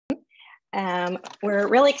We're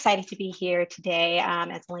really excited to be here today.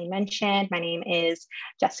 As Elaine mentioned, my name is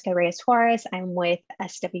Jessica Reyes-Juarez. I'm with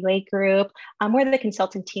SWA Group. We're the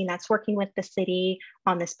consultant team that's working with the city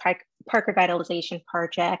on this park revitalization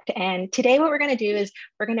project. And today what we're going to do is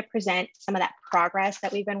we're going to present some of that progress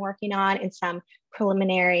that we've been working on and some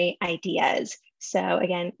preliminary ideas. So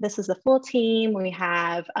again, this is the full team. We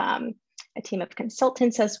have a team of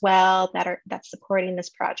consultants as well that's supporting this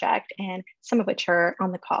project, and some of which are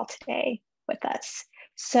on the call today with us.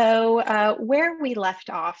 So where we left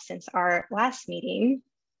off since our last meeting,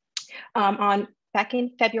 back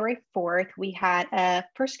in February 4th, we had a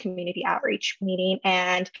first community outreach meeting,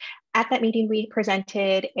 and at that meeting we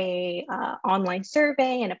presented a online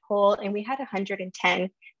survey and a poll, and we had 110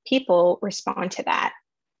 people respond to that.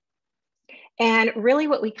 And really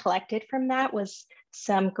what we collected from that was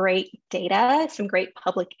some great data, some great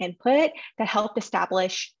public input that helped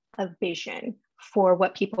establish a vision for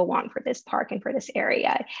what people want for this park and for this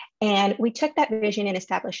area. And we took that vision and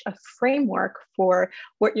established a framework for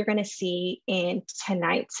what you're going to see in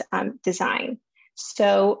tonight's design.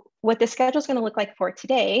 So what the schedule is going to look like for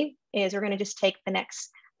today is we're going to just take the next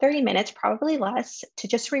 30 minutes, probably less, to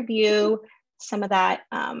just review some of that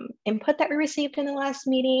input that we received in the last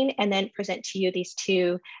meeting, and then present to you these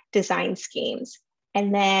two design schemes.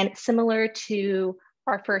 And then similar to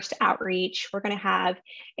our first outreach, we're going to have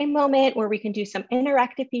a moment where we can do some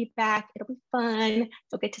interactive feedback. It'll be fun.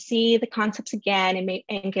 You'll get to see the concepts again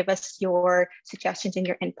and give us your suggestions and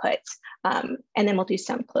your inputs. And then we'll do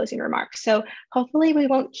some closing remarks. So hopefully we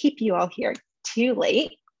won't keep you all here too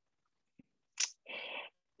late.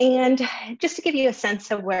 And just to give you a sense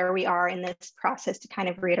of where we are in this process, to kind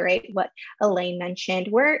of reiterate what Elaine mentioned,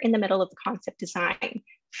 we're in the middle of the concept design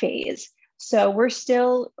phase. So we're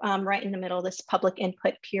still right in the middle of this public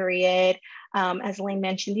input period. As Elaine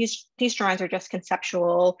mentioned, these drawings are just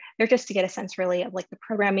conceptual. They're just to get a sense really of like the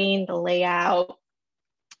programming, the layout.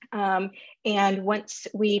 And once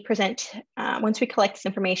we collect this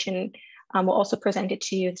information, we'll also present it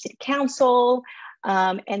to the city council.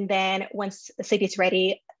 And then once the city is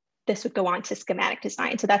ready, this would go on to schematic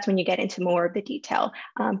design. So that's when you get into more of the detail.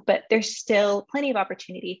 But there's still plenty of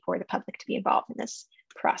opportunity for the public to be involved in this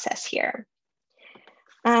process here.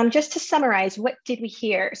 Just to summarize, what did we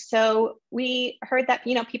hear? So we heard that,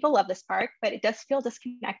 people love this park, but it does feel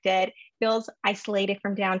disconnected, feels isolated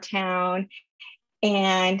from downtown.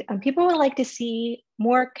 And people would like to see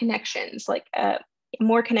more connections, like a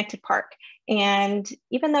more connected park. And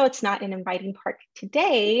even though it's not an inviting park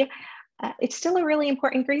today, it's still a really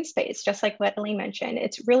important green space, just like what Elaine mentioned.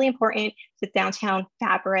 It's really important to the downtown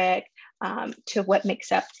fabric, to what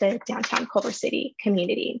makes up the downtown Culver City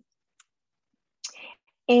community.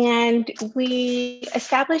 And we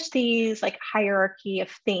established these like hierarchy of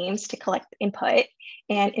themes to collect input.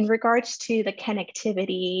 And in regards to the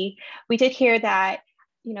connectivity, we did hear that,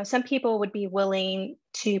 some people would be willing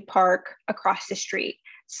to park across the street.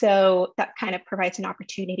 So that kind of provides an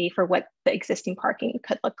opportunity for what the existing parking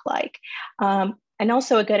could look like. And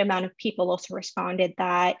also a good amount of people also responded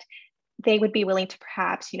that they would be willing to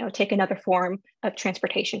perhaps, take another form of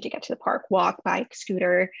transportation to get to the park, walk, bike,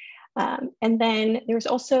 scooter. And then there's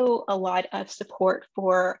also a lot of support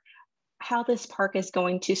for how this park is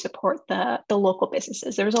going to support the local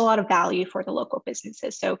businesses. There's a lot of value for the local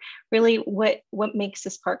businesses. So really what makes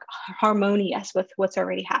this park harmonious with what's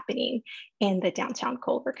already happening in the downtown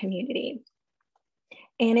Culver community.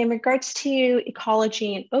 And in regards to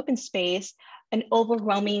ecology and open space, an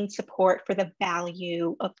overwhelming support for the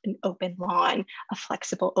value of an open lawn, a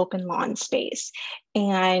flexible open lawn space.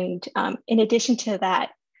 And in addition to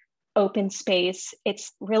that, open space,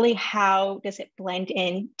 it's really how does it blend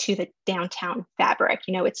into the downtown fabric?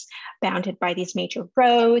 It's bounded by these major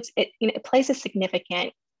roads. It plays a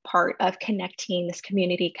significant part of connecting this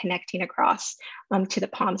community, connecting across to the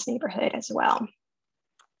Palms neighborhood as well.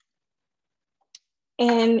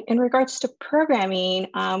 And in regards to programming,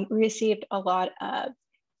 we received a lot of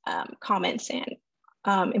comments and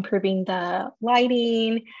improving the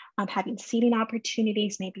lighting, having seating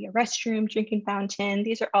opportunities, maybe a restroom, drinking fountain.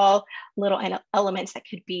 These are all little elements that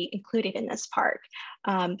could be included in this park.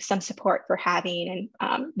 Some support for having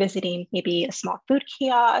and visiting maybe a small food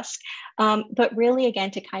kiosk, but really again,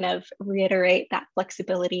 to kind of reiterate that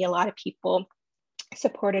flexibility, a lot of people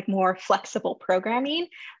supported more flexible programming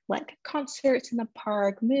like concerts in the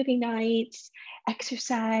park, movie nights,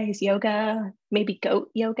 exercise, yoga, maybe goat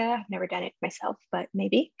yoga. I've never done it myself, but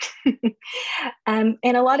maybe. And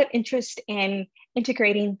a lot of interest in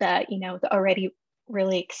integrating the already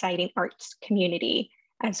really exciting arts community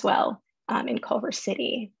as well in Culver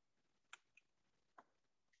City.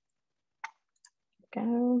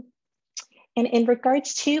 Go. And in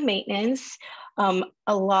regards to maintenance,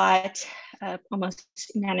 a lot of almost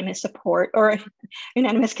unanimous support or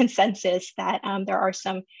unanimous consensus that there are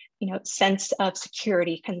some, sense of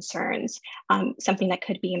security concerns, something that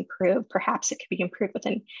could be improved. Perhaps it could be improved with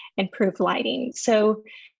an improved lighting. So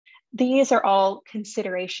these are all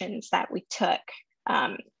considerations that we took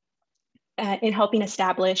in helping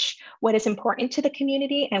establish what is important to the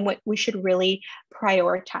community and what we should really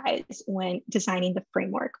prioritize when designing the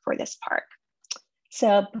framework for this park.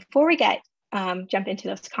 So before we jump into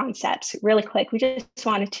those concepts, really quick, we just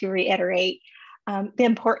wanted to reiterate the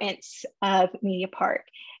importance of Media Park.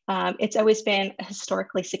 It's always been a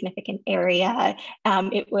historically significant area.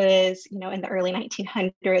 It was, in the early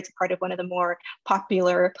 1900s, part of one of the more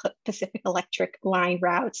popular Pacific Electric line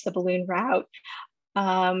routes, the balloon route.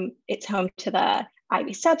 It's home to the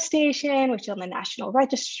Ivy substation, which is on the National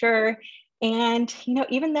Register. And,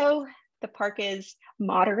 even though the park is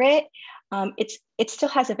moderate, it still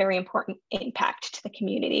has a very important impact to the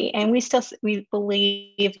community. And we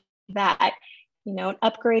believe that, an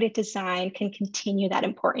upgraded design can continue that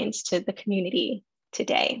importance to the community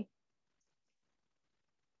today.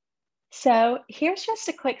 So here's just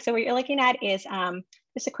a quick, so what you're looking at is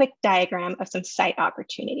just a quick diagram of some site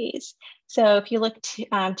opportunities. So if you look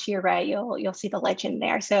to your right, you'll see the legend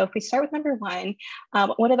there. So if we start with number one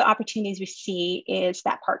of the opportunities we see is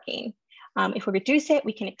that parking. If we reduce it,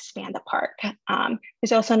 we can expand the park.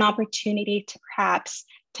 There's also an opportunity to perhaps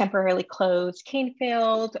temporarily close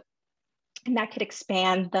Canefield, and that could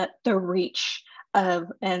expand the reach of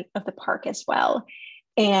the park as well.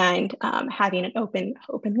 And having an open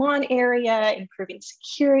lawn area, improving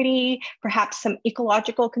security, perhaps some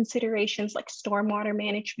ecological considerations like stormwater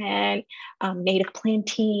management, native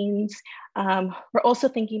plantings. We're also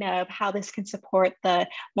thinking of how this can support the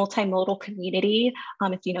multimodal community.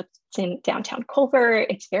 It's in downtown Culver,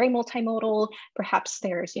 it's very multimodal. Perhaps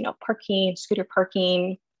there's, parking, scooter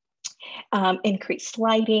parking, increased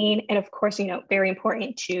lighting, and of course, very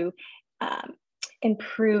important to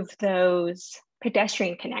improve those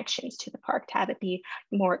pedestrian connections to the park to have it be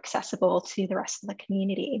more accessible to the rest of the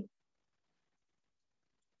community.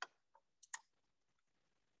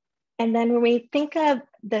 And then when we think of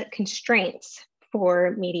the constraints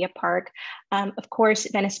for Media Park, of course,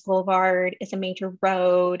 Venice Boulevard is a major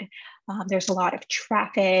road. There's a lot of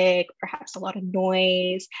traffic, perhaps a lot of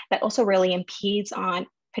noise that also really impedes on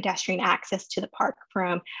pedestrian access to the park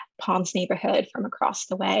from Palms neighborhood from across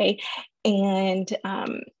the way. And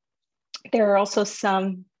there are also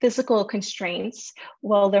some physical constraints.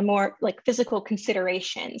 Well, they're more like physical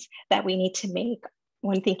considerations that we need to make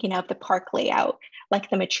when thinking of the park layout,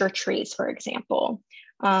 like the mature trees, for example.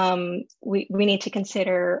 We need to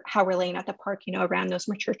consider how we're laying out the park, around those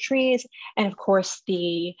mature trees. And of course,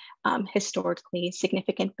 the historically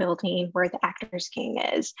significant building where the Actors Gang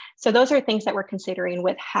is. So those are things that we're considering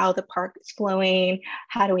with how the park is flowing.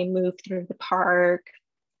 How do we move through the park?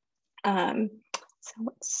 So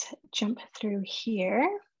let's jump through here.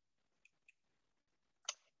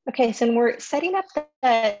 Okay, so when we're setting up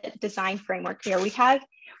the design framework here, we're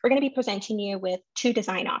going to be presenting you with two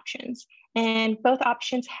design options. And both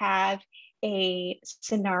options have a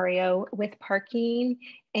scenario with parking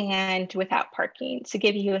and without parking. To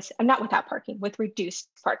give you not without parking, with reduced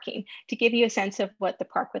parking, to give you a sense of what the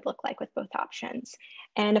park would look like with both options.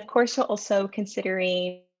 And of course, we're also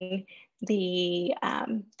considering the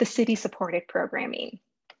city supported programming,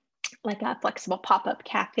 like a flexible pop-up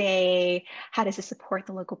cafe. How does it support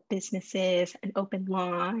the local businesses, an open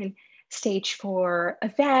lawn, stage for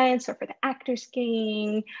events or for the Actors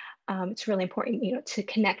Gang. It's really important, to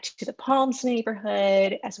connect to the Palms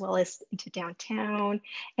neighborhood as well as into downtown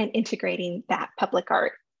and integrating that public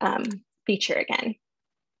art feature again.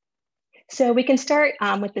 So we can start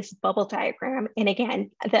with this bubble diagram. And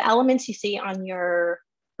again, the elements you see on your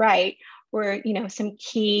right were, some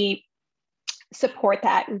key support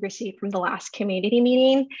that we received from the last community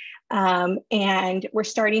meeting. And we're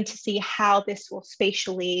starting to see how this will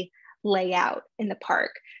spatially lay out in the park.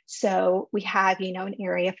 So we have, an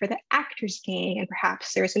area for the Actors Gang, and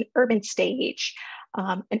perhaps there's an urban stage,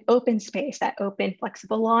 an open space, that open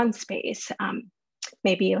flexible lawn space,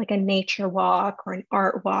 maybe like a nature walk or an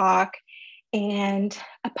art walk, and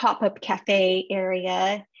a pop-up cafe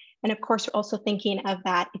area. And of course, we're also thinking of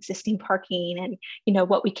that existing parking and,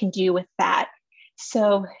 what we can do with that.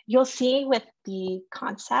 So you'll see with the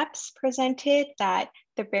concepts presented that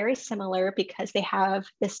they're very similar because they have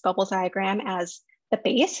this bubble diagram as the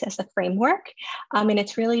base, as the framework. And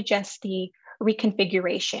it's really just the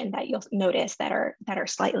reconfiguration that you'll notice that are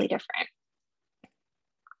slightly different.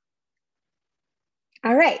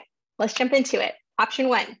 All right, let's jump into it. option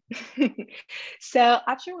one. So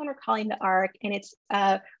option one, we're calling the ARC, and it's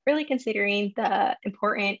really considering the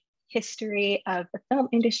important history of the film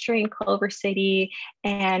industry in Culver City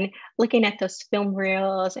and looking at those film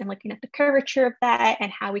reels and looking at the curvature of that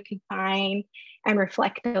and how we can find and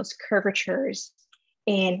reflect those curvatures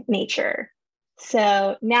in nature.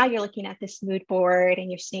 So now you're looking at this mood board and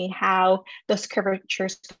you're seeing how those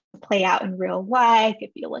curvatures play out in real life.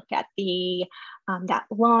 If you look at the that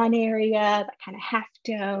lawn area, that kind of half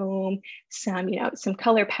dome, some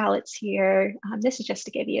color palettes here. This is just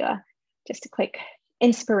to give you just a quick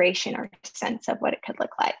inspiration or sense of what it could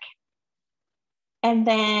look like. And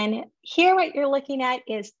then here, what you're looking at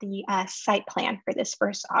is the site plan for this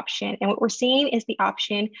first option. And what we're seeing is the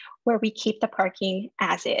option where we keep the parking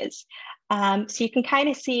as is. So you can kind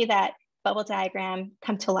of see that bubble diagram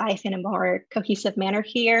come to life in a more cohesive manner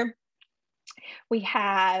here. We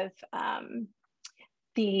have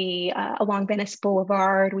along Venice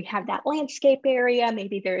Boulevard, we have that landscape area.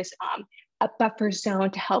 Maybe there's a buffer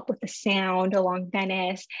zone to help with the sound along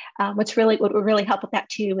Venice. What would really help with that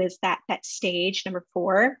too is that stage number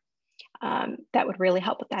 4. That would really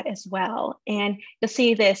help with that as well. And you'll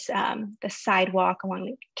see this, the sidewalk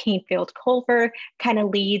along Canefield Culver kind of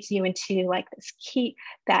leads you into like this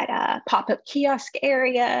pop-up kiosk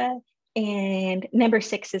area. And number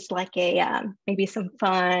 6 is like maybe some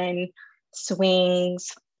fun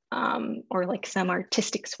swings, or like some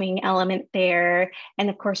artistic swing element there. And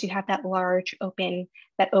of course you have that large open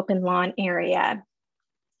lawn area.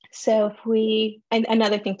 So and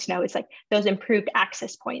another thing to know is like those improved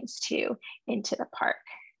access points too into the park.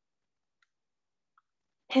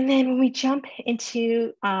 And then when we jump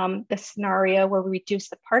into the scenario where we reduce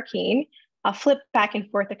the parking, I'll flip back and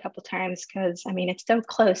forth a couple times because I mean, it's so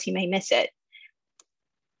close, you may miss it.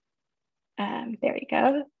 There you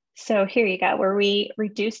go. So here you go, where we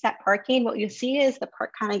reduce that parking, what you'll see is the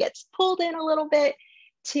park kind of gets pulled in a little bit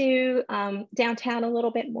to downtown a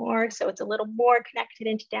little bit more. So it's a little more connected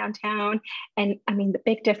into downtown. And I mean, the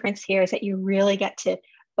big difference here is that you really get to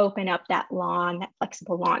open up that lawn, that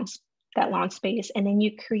flexible lawn, that lawn space. And then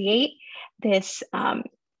you create this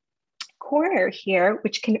corner here,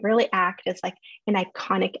 which can really act as like an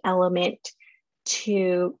iconic element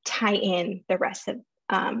to tie in the rest of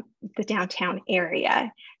the downtown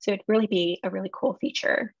area. So it'd really be a really cool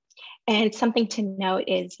feature. And something to note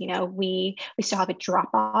is, we still have a drop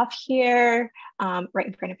off here right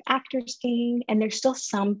in front of Actors Gang, and there's still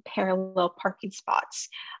some parallel parking spots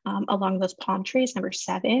along those palm trees, number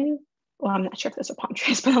 7. Well, I'm not sure if those are palm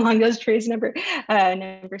trees, but along those trees, number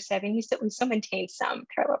 7, we still maintain some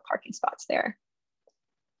parallel parking spots there.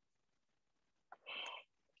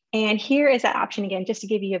 And here is that option again, just to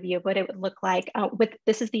give you a view of what it would look like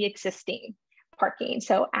this is the existing parking.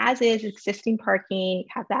 So as is existing parking, you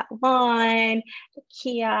have that lawn, the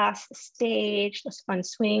kiosk, the stage, those fun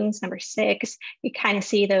swings, number 6. You kind of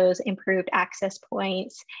see those improved access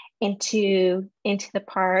points into the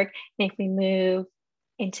park. And if we move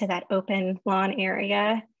into that open lawn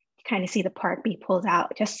area, you kind of see the park be pulled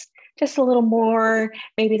out just a little more.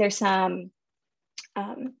 Maybe there's some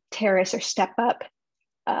terrace or step up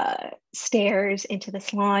stairs into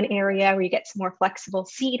this lawn area where you get some more flexible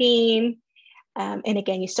seating. And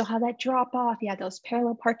again, you still have that drop off. You have those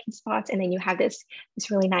parallel parking spots. And then you have this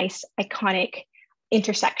really nice iconic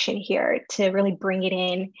intersection here to really bring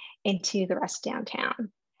it into the rest of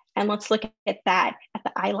downtown. And let's look at that at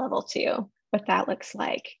the eye level too, what that looks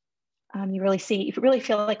like. You really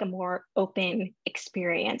feel like a more open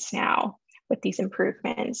experience now with these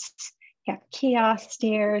improvements. You have kiosk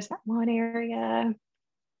stairs, that lawn area.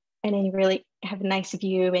 And then you really have a nice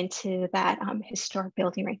view into that historic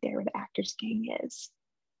building right there where the Actors Gang is.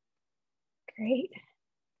 Great.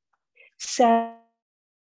 So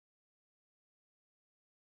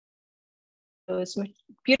those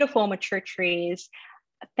beautiful mature trees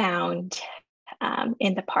found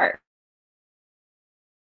in the park.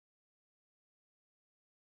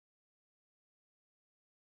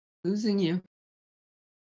 Losing you.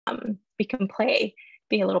 We can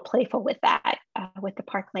be a little playful with that, with the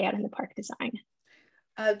park layout and the park design.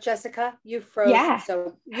 Jessica, you froze. Yeah.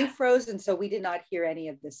 So you froze, and so we did not hear any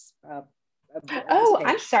of this.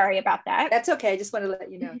 I'm sorry about that. That's okay. I just want to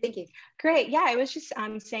let you know. Thank you. Great. Yeah, I was just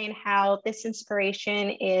saying how this inspiration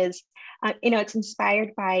is, it's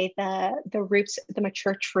inspired by the roots of the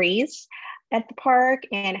mature trees at the park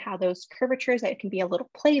and how those curvatures, that can be a little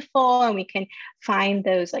playful, and we can find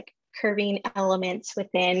those like curving elements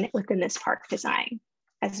within this park design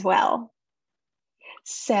as well.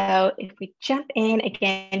 So if we jump in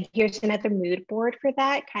again, here's another mood board for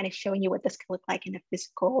that, kind of showing you what this could look like in the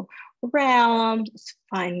physical realm. This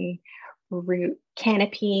fun root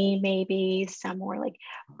canopy, maybe some more like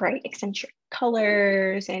bright eccentric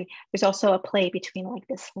colors. And there's also a play between like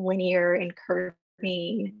this linear and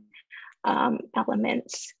curving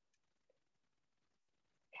elements.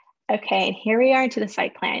 Okay, and here we are into the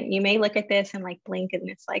site plan. You may look at this and like blink and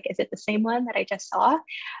it's like, is it the same one that I just saw?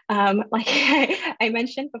 Like I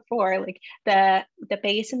mentioned before, like the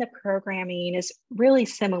base and the programming is really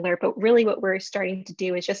similar, but really what we're starting to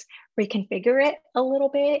do is just reconfigure it a little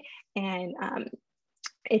bit. And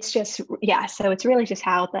it's just, yeah, so it's really just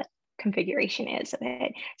how the configuration is of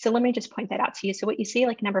it. So let me just point that out to you. So what you see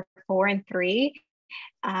like number 4 and 3,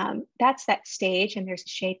 that's that stage, and there's a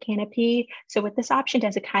shade canopy. So what this option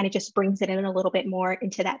does, it kind of just brings it in a little bit more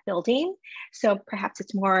into that building. So perhaps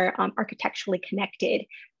it's more architecturally connected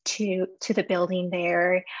to the building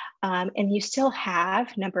there. And you still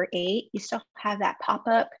have number 8, you still have that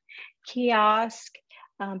pop-up kiosk,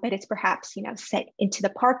 but it's perhaps, you know, set into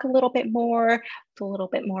the park a little bit more. It's a little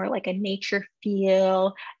bit more like a nature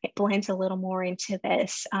feel. It blends a little more into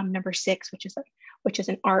this number 6, which is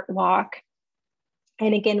an art walk.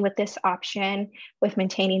 And again, with this option, with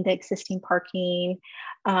maintaining the existing parking,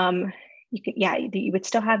 you would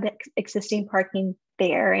still have the existing parking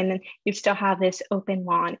there, and then you still have this open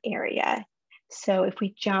lawn area. So if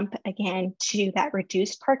we jump again to that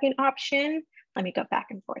reduced parking option, let me go back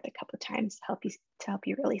and forth a couple of times to help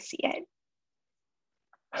you really see it.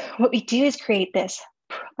 What we do is create this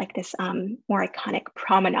more iconic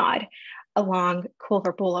promenade along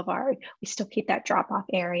Culver Boulevard. We still keep that drop-off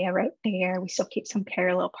area right there. We still keep some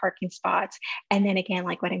parallel parking spots. And then again,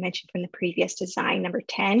 like what I mentioned from the previous design, number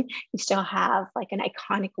 10, you still have like an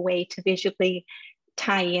iconic way to visually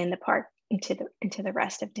tie in the park into the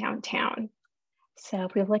rest of downtown. So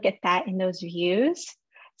if we look at that in those views,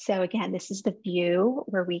 so again, this is the view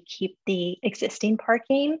where we keep the existing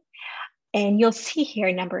parking. And you'll see here,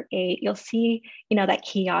 number 8, you'll see, you know, that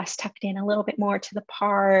kiosk tucked in a little bit more to the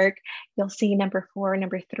park. You'll see number 4,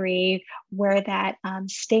 number 3, where that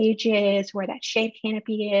stage is, where that shade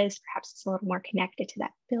canopy is. Perhaps it's a little more connected to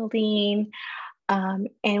that building. And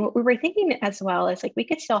what we were thinking as well is like we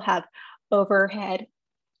could still have overhead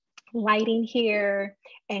lighting here,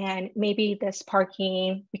 and maybe this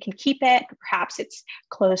parking, we can keep it, but perhaps it's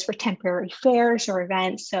closed for temporary fairs or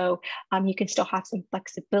events. So you can still have some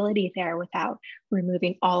flexibility there without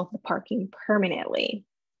removing all of the parking permanently.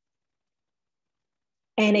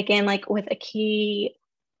 And again, like with a key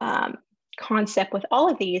concept with all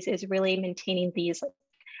of these is really maintaining these like,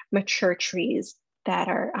 mature trees that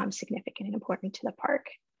are significant and important to the park.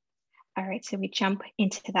 All right, so we jump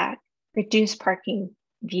into that reduced parking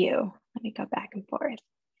view. Let me go back and forth.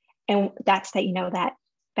 And that's that, you know, that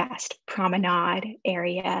vast promenade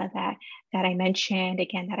area that I mentioned.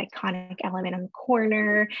 Again, that iconic element on the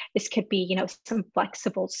corner. This could be, you know, some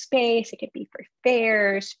flexible space. It could be for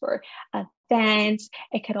fairs, for events.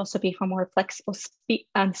 It could also be for more flexible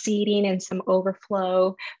seating and some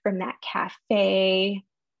overflow from that cafe.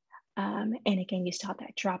 And again, you still have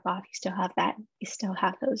that drop off. You still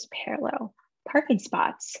have those parallel parking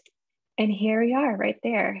spots. And here we are right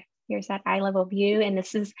there. Here's that eye level view. And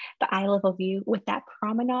this is the eye level view with that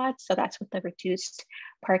promenade. So that's with the reduced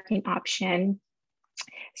parking option.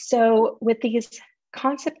 So with these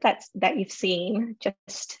concepts that you've seen,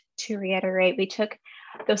 just to reiterate, we took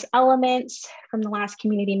those elements from the last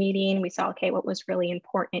community meeting. We saw, okay, what was really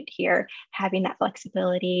important here, having that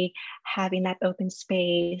flexibility, having that open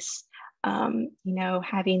space, you know,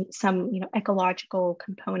 having some, you know, ecological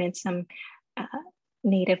components, some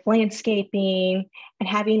native landscaping, and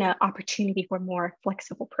having an opportunity for more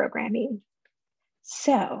flexible programming.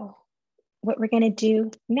 So what we're going to do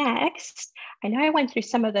next, I know I went through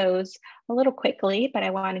some of those a little quickly, but I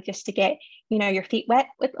wanted just to get, you know, your feet wet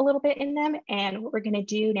with a little bit in them. And what we're going to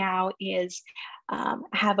do now is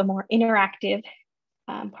have a more interactive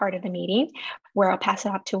part of the meeting where I'll pass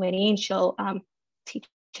it off to Winnie, and she'll teach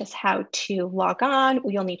us how to log on.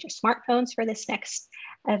 You'll need your smartphones for this next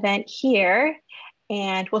event here.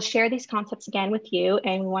 And we'll share these concepts again with you,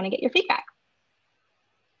 and we want to get your feedback.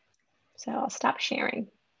 So I'll stop sharing.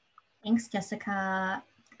 Thanks, Jessica.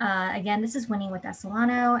 Again, this is Winnie with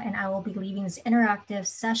Solano, and I will be leading this interactive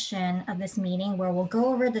session of this meeting where we'll go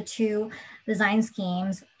over the 2 design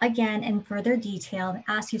schemes again in further detail and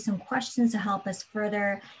ask you some questions to help us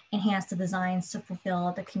further enhance the designs to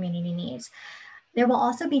fulfill the community needs. There will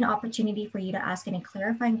also be an opportunity for you to ask any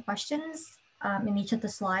clarifying questions in each of the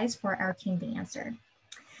slides for our team to answer.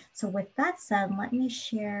 So with that said, let me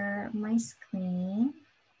share my screen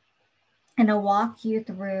and I'll walk you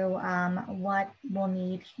through what we'll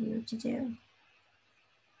need you to do.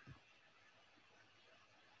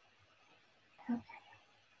 Okay.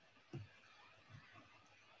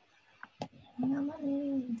 Hang on, let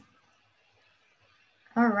me.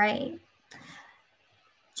 All right.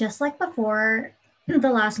 Just like before the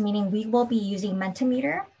last meeting, we will be using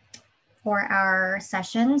Mentimeter for our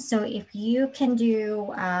session. So if you can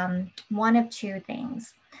do one of two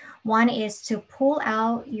things. One is to pull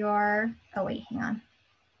out your, oh wait, hang on.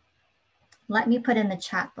 Let me put in the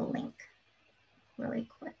chat the link really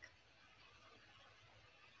quick.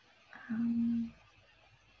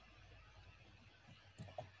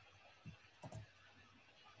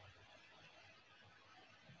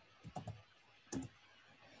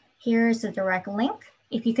 Here's the direct link.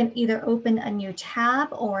 If you can either open a new tab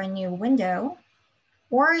or a new window,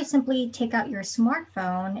 or simply take out your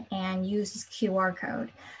smartphone and use this QR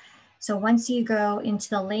code. So once you go into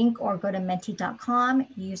the link or go to menti.com,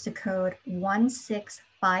 use the code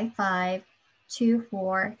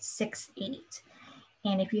 16552468.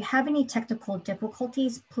 And if you have any technical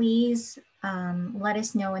difficulties, please let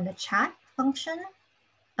us know in the chat function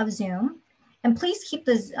of Zoom. And please keep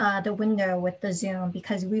the window with the Zoom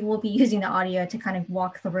because we will be using the audio to kind of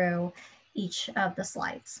walk through each of the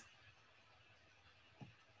slides.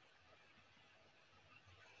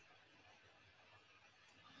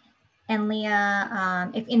 And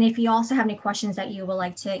Leah, if you also have any questions that you would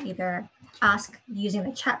like to either ask using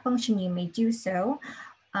the chat function, you may do so.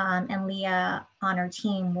 And Leah on our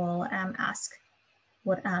team will ask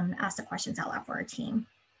the questions out loud for our team.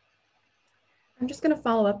 I'm just going to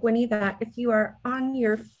follow up, Winnie, that if you are on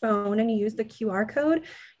your phone and you use the QR code,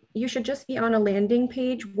 you should just be on a landing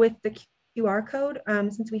page with the QR code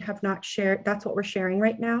since we have not shared. That's what we're sharing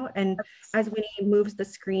right now. And as Winnie moves the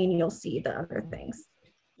screen, you'll see the other things.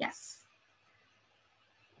 Yes.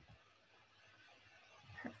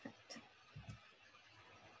 Perfect.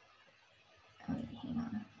 Oh, hang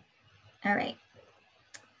on. All right.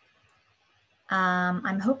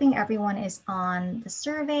 I'm hoping everyone is on the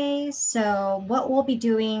survey. So what we'll be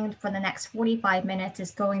doing for the next 45 minutes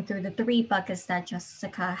is going through the 3 buckets that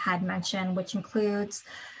Jessica had mentioned, which includes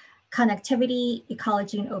connectivity,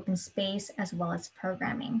 ecology, and open space, as well as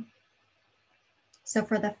programming. So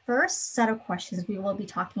for the first set of questions, we will be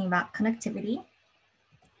talking about connectivity.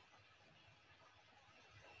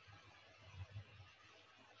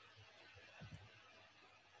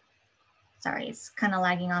 Sorry, it's kind of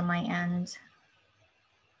lagging on my end.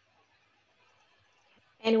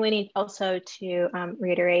 And we need also to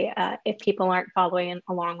reiterate, if people aren't following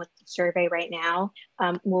along with the survey right now,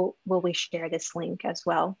 will we share this link as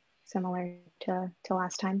well, similar to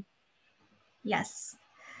last time? Yes.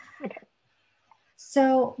 Okay.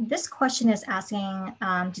 So this question is asking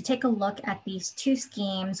to take a look at these 2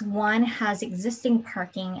 schemes. One has existing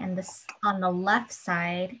parking and this on the left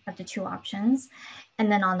side of the 2 options.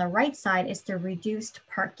 And then on the right side is the reduced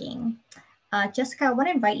parking. Jessica, I want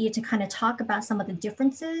to invite you to kind of talk about some of the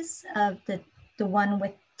differences of the one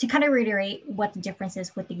with, to kind of reiterate what the difference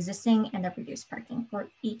is with the existing and the reduced parking for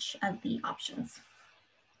each of the options.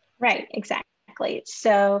 Right, exactly.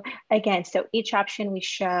 So again, so each option we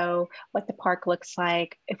show what the park looks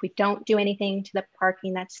like if we don't do anything to the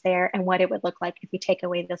parking that's there and what it would look like if we take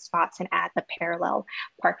away the spots and add the parallel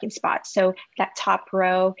parking spots. So that top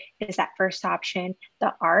row is that first option,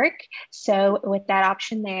 the arc. So with that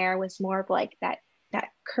option there was more of like that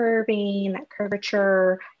curving, that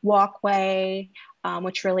curvature walkway,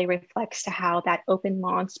 which really reflects to how that open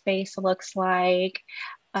lawn space looks like.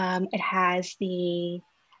 It has the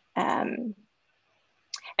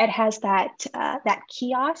that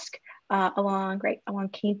kiosk along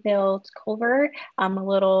Canefield Culver.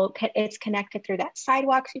 It's connected through that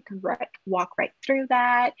sidewalk, so you can walk right through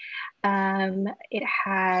that. It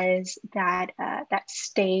has that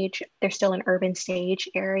stage. There's still an urban stage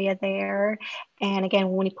area there, and again,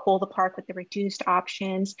 when you pull the park with the reduced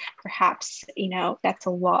options, perhaps that's a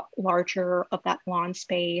lot larger of that lawn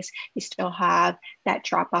space. You still have that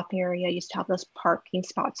drop-off area. You still have those parking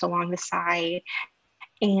spots along the side.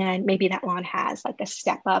 And maybe that lawn has like a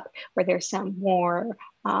step up where there's some more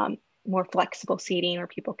flexible seating where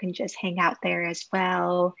people can just hang out there as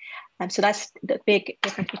well. So that's the big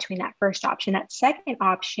difference between that first option. That second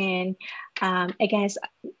option, again, is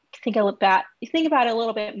think about it a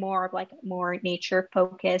little bit more of like more nature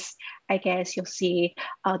focused. I guess you'll see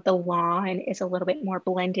the lawn is a little bit more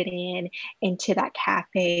blended into that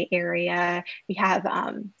cafe area. We have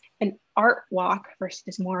an art walk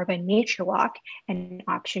versus more of a nature walk in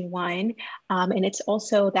option 1. And it's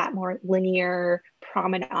also that more linear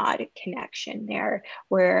promenade connection there,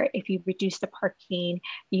 where if you reduce the parking,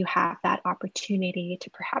 you have that opportunity to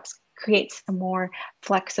perhaps create some more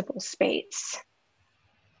flexible space.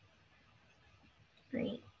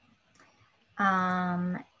 Great.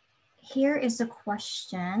 here is a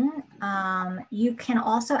question. You can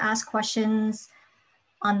also ask questions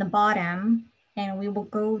on the bottom, and we will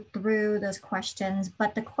go through those questions.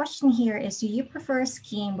 But the question here is, do you prefer a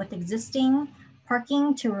scheme with existing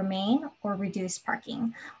parking to remain or reduce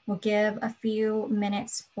parking? We'll give a few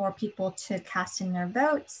minutes for people to cast in their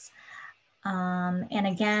votes. And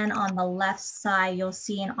again, on the left side, you'll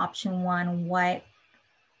see in option 1 what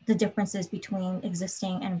the difference is between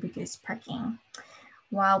existing and reduced parking.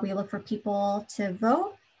 While we look for people to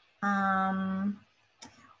vote,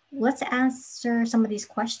 let's answer some of these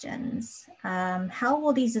questions. How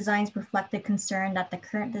will these designs reflect the concern that the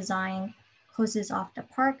current design closes off the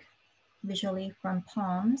park visually from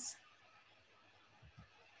Palms?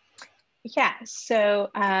 Yeah, so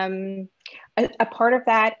a part of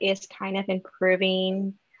that is kind of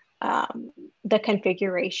improving the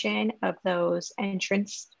configuration of those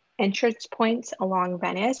entrance points along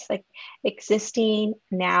Venice. Like existing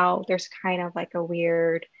now, there's kind of like a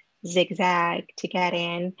weird zigzag to get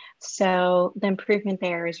in. So the improvement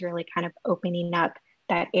there is really kind of opening up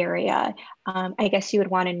that area. I guess you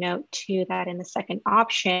would want to note too that in the second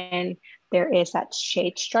option, there is that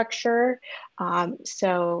shade structure.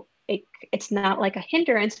 So it's not like a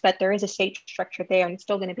hindrance, but there is a shade structure there and it's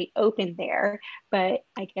still going to be open there. But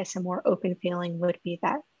I guess a more open feeling would be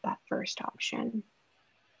that first option.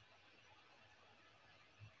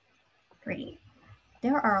 Great.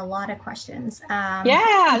 There are a lot of questions.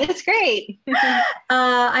 Yeah, that's great.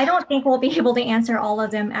 I don't think we'll be able to answer all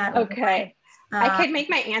of them at once. Okay. I could make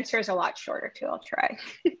my answers a lot shorter too. I'll try.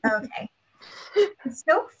 Okay.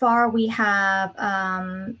 So far we have,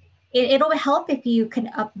 it'll help if you can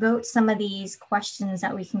upvote some of these questions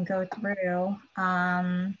that we can go through.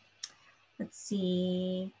 Let's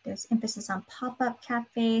see, there's emphasis on pop-up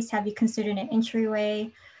cafes. Have you considered an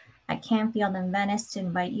entryway at Canfield and Venice to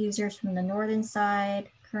invite users from the northern side?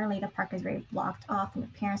 Currently the park is very blocked off from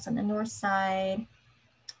appearance on the north side.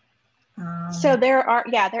 So there are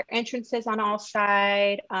entrances on all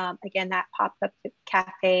sides. Again, that pop-up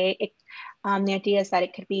cafe, the idea is that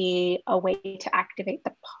it could be a way to activate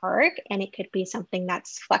the park, and it could be something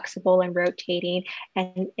that's flexible and rotating,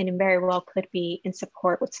 and very well could be in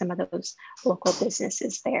support with some of those local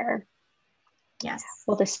businesses there. Yes.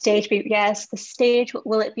 Will the stage be, yes, the stage,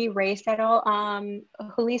 will it be raised at all?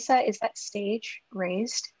 Julissa, is that stage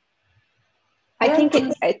raised? I think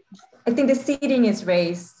the seating is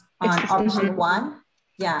raised on option 1.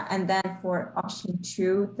 Yeah, and then for option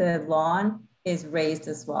 2, the lawn is raised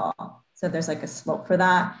as well. So there's like a slope for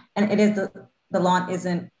that. And it is the lawn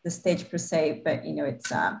isn't the stage per se, but you know,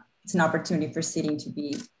 it's an opportunity for seating to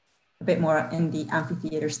be a bit more in the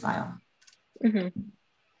amphitheater style.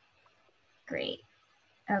 Great.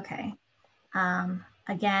 Okay.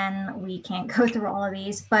 Again, we can't go through all of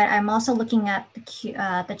these, but I'm also looking at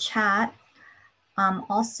the chat,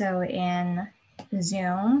 also in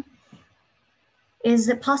Zoom. Is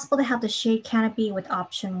it possible to have the shade canopy with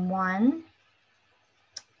option 1?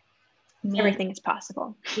 Everything is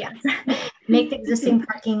possible. Yes. Make the existing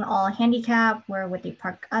parking all handicap. Where would they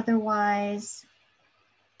park otherwise?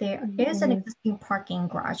 There is an existing parking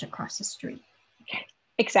garage across the street.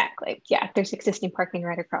 Exactly. Yeah, there's existing parking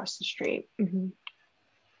right across the street. And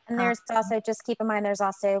there's also, just keep in mind, there's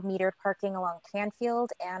also metered parking along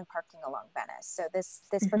Canfield and parking along Venice. So this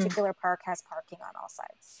particular park has parking on all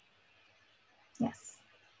sides. Yes.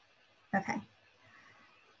 Okay.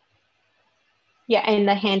 Yeah, and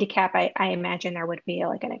the handicap, I imagine there would be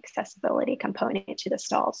like an accessibility component to the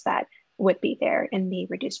stalls that would be there in the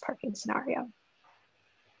reduced parking scenario.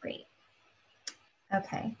 Great.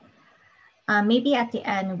 Okay. Maybe at the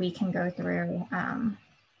end we can go through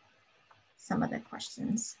some of the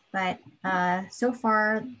questions, but so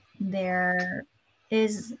far there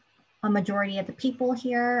is a majority of the people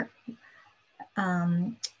here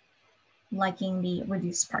liking the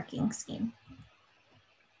reduced parking scheme.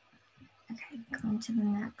 Okay, going to the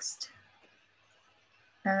next.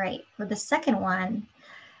 All right, for the second one,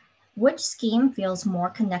 which scheme feels more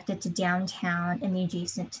connected to downtown and the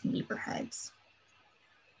adjacent neighborhoods?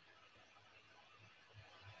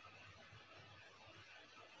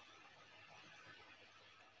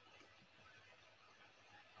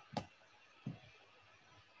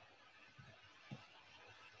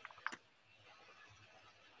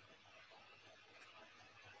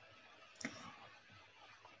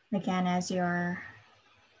 Again, as you're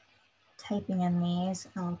typing in these,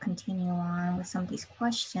 I'll continue on with some of these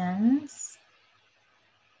questions.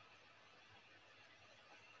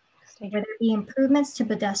 Whether there be improvements to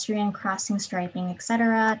pedestrian crossing, striping,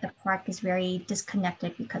 etc., the park is very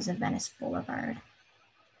disconnected because of Venice Boulevard.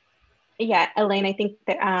 Yeah, Elaine, I think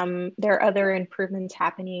that there are other improvements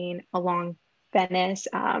happening along Venice,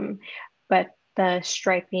 but the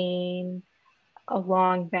striping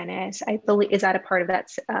along Venice, I believe, is that a part of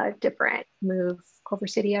that different Move Culver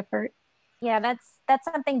City effort? Yeah, that's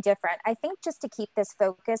something different. I think just to keep this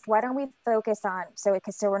focused, why don't we focus on, so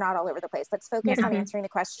we're not all over the place. Let's focus on answering the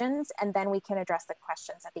questions, and then we can address the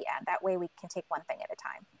questions at the end. That way we can take one thing at a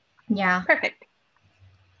time. Yeah. Perfect.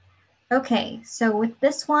 Okay, so with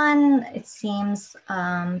this one, it seems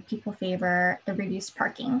people favor the reduced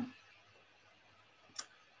parking.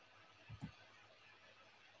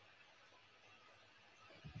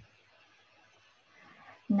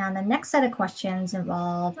 Now the next set of questions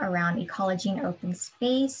involve around ecology and open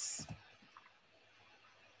space.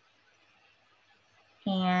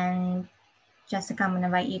 And Jessica, I'm going to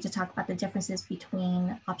invite you to talk about the differences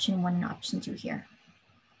between option 1 and option 2 here.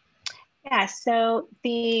 Yeah, so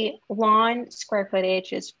the lawn square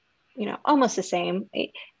footage is, almost the same.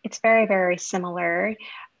 It's very, very similar.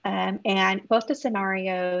 And both the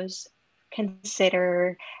scenarios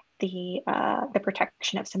consider the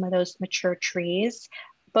protection of some of those mature trees.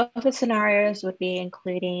 Both the scenarios would be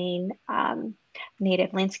including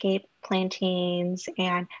native landscape plantings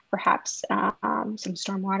and perhaps some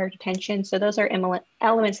stormwater detention. So those are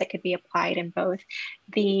elements that could be applied in both.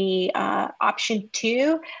 The option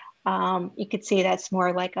 2, you could see that's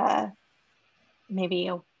more like maybe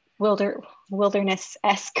a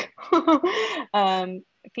wilderness-esque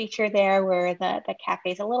feature there, where the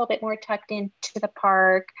cafe is a little bit more tucked into the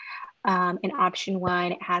park. In option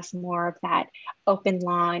 1, it has more of that open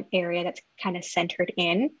lawn area that's kind of centered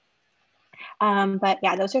in. But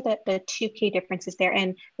yeah, those are the two key differences there.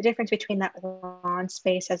 And the difference between that lawn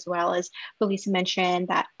space, as well as Felicia mentioned,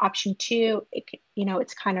 that option 2,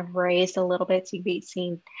 it's kind of raised a little bit, so you'd be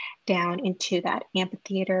seeing down into that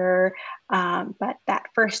amphitheater. But that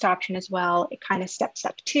first option as well, it kind of steps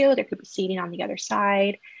up too. There could be seating on the other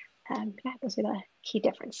side. Yeah, those are the key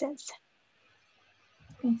differences.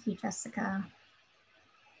 Thank you, Jessica.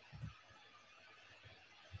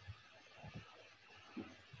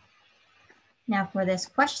 Now for this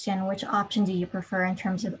question, which option do you prefer in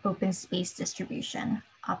terms of open space distribution?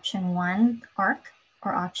 Option 1, arc,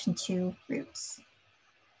 or option 2, roots?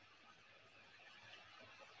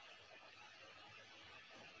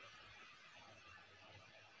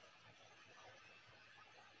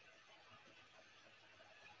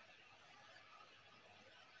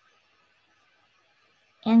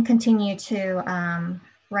 And continue to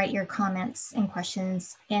write your comments and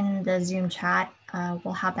questions in the Zoom chat.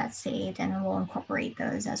 We'll have that saved and we'll incorporate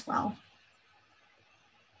those as well.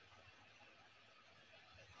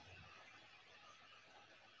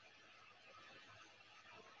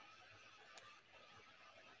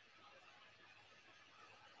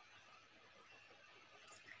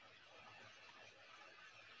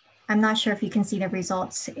 I'm not sure if you can see the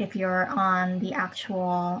results if you're on the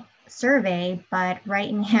actual survey, but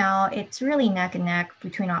right now it's really neck and neck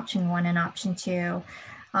between option 1 and option 2.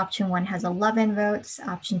 Option 1 has 11 votes,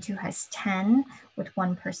 option 2 has 10, with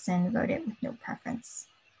 1 person voted with no preference.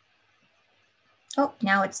 Oh,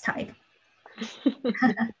 now it's tied.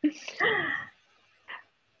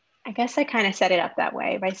 I guess I kind of set it up that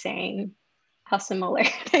way by saying how similar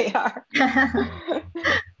they are.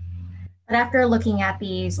 But after looking at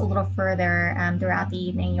these a little further throughout the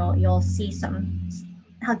evening, you'll see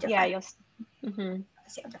how different. Yeah, you'll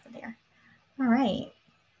see how different they are. All right.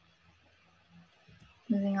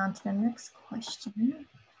 Moving on to the next question.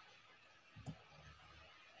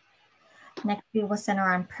 Next, we will center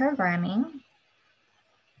on programming.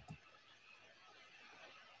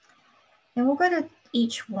 And we'll go to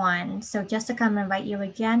each one. So Jessica, I'm going to invite you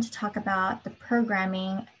again to talk about the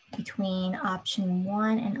programming between option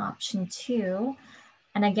 1 and option 2.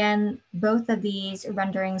 And again, both of these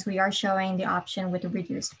renderings, we are showing the option with the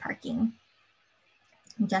reduced parking.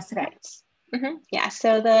 Jessica? Right. Yeah,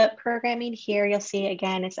 so the programming here, you'll see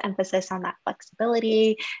again, it's emphasis on that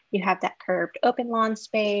flexibility. You have that curved open lawn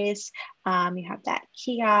space. You have that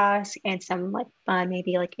kiosk and some like fun,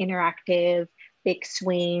 maybe like interactive big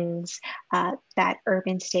swings, that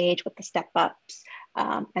urban stage with the step ups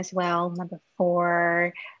as well. Number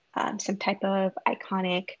 4, some type of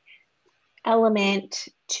iconic element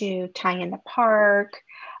to tie in the park.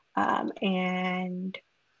 And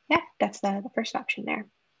yeah, that's the first option there.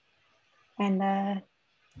 And the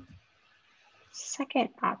second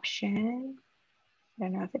option, I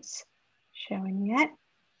don't know if it's showing yet.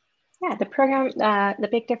 Yeah, the program, the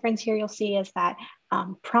big difference here you'll see is that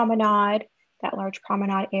promenade, that large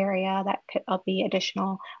promenade area that could be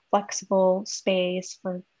additional flexible space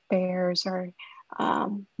for fairs or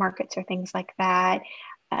markets or things like that.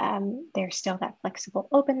 There's still that flexible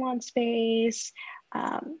open lawn space.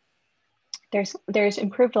 There's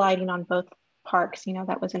improved lighting on both parks. You know,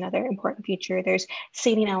 that was another important feature. There's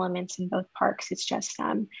seating elements in both parks. It's just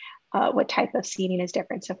what type of seating is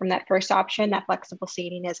different. So from that first option, that flexible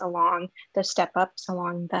seating is along those step ups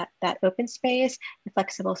along that open space. The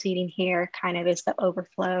flexible seating here kind of is the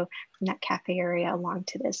overflow from that cafe area along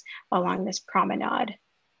this promenade.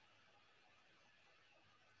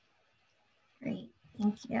 Great,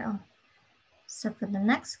 thank you. So for the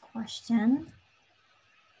next question,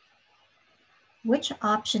 which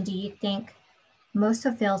option do you think most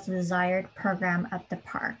fulfills the desired program at the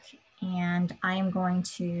park? And I am going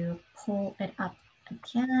to pull it up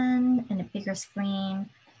again in a bigger screen.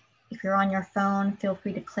 If you're on your phone, feel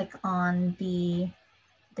free to click on the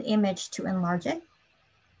image to enlarge it.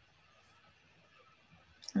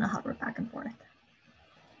 And I'll hover back and forth.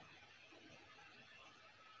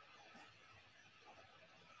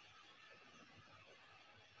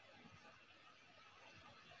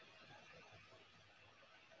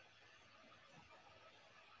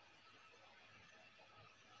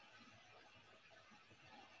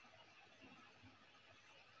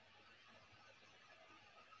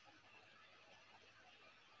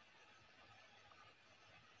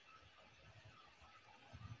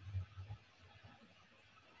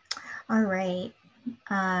 All right,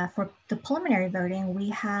 for the preliminary voting, we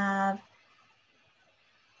have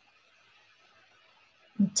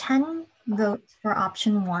 10 votes for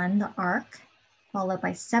option 1, the Arc, followed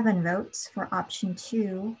by 7 votes for option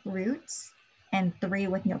 2, Roots, and 3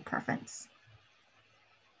 with no preference.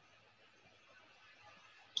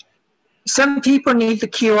 Some people need the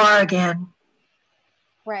QR again.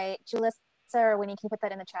 Right, Julissa or Winnie, can you put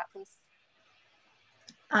that in the chat, please?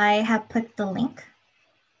 I have put the link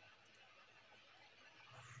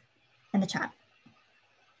in the chat.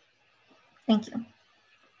 Thank you.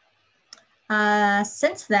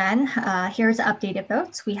 Since then, here's the updated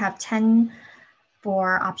votes. We have 10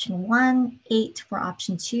 for option 1, 8 for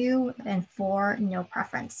option 2, and 4 no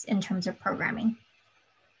preference in terms of programming.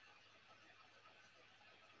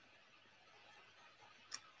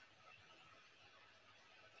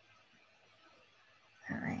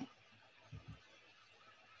 All right.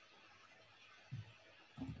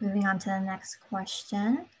 Moving on to the next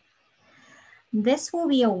question. This will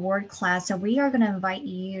be a word class, so we are going to invite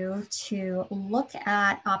you to look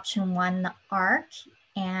at option 1, the Arc,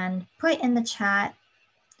 and put in the chat,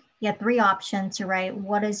 you have 3 options to write,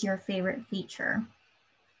 what is your favorite feature?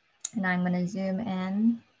 And I'm going to zoom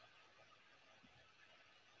in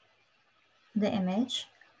the image.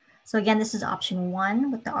 So again, this is option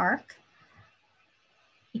 1 with the Arc.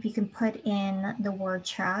 If you can put in the word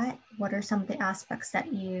chat, what are some of the aspects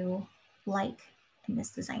that you like in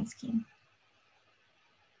this design scheme?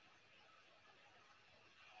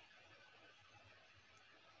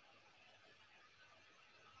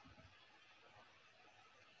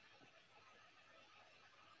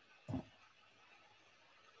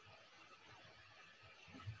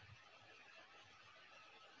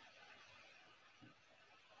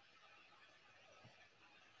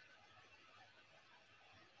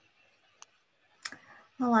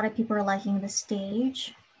 A lot of people are liking the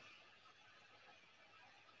stage.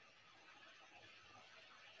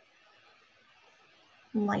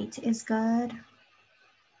 Light is good.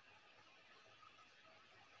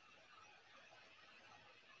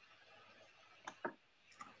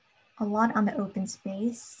 A lot on the open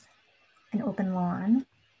space and open lawn.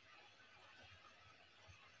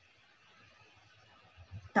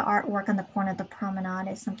 The artwork on the corner of the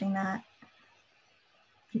promenade is something that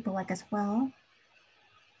people like as well.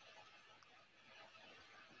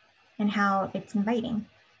 And how it's inviting.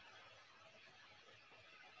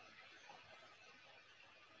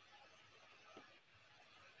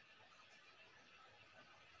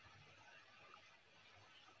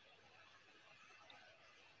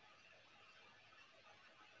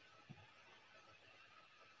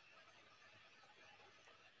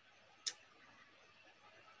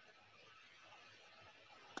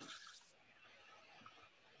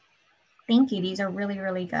 Thank you, these are really,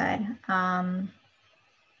 really good.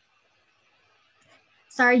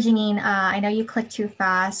 Sorry, Janine, I know you clicked too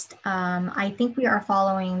fast. I think we are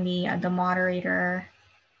following the moderator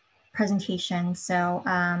presentation. So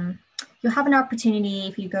you'll have an opportunity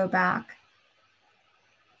if you go back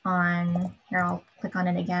on, here I'll click on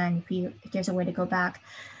it again if there's a way to go back.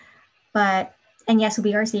 And yes,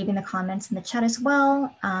 we are saving the comments in the chat as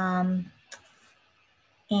well.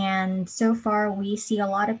 And so far we see a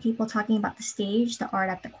lot of people talking about the stage, the art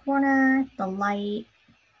at the corner, the light,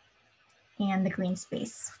 and the green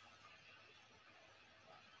space.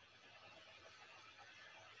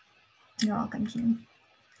 You're welcome, Jean.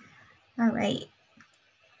 All right,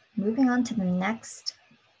 moving on to the next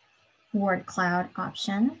word cloud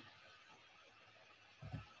option.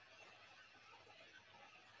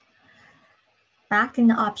 Back in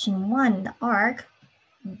the option 1, the arc,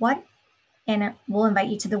 and we'll invite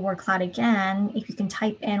you to the word cloud again. If you can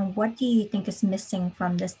type in, what do you think is missing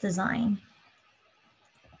from this design?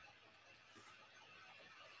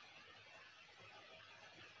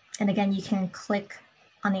 And again, you can click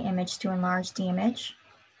on the image to enlarge the image.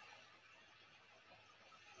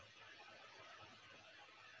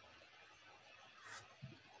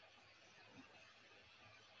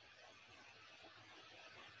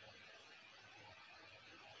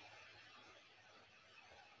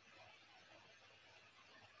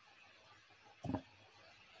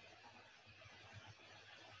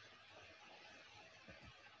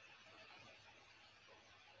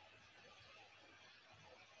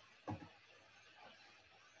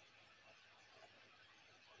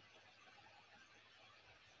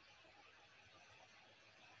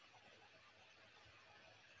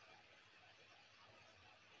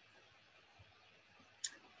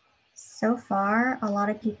 So far, a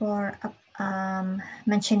lot of people are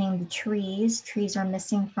mentioning the trees. Trees are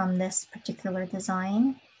missing from this particular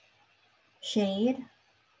design. Shade,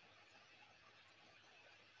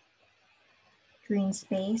 green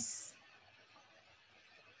space,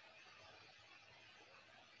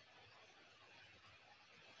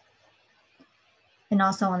 and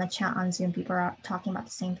also on the chat on Zoom, people are talking about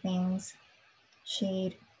the same things.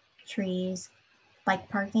 Shade, trees, bike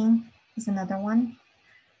parking is another one.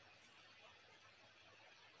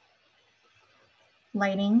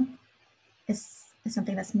 Lighting is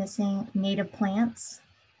something that's missing. Native plants,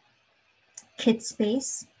 kid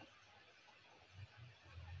space,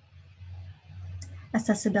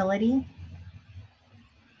 accessibility,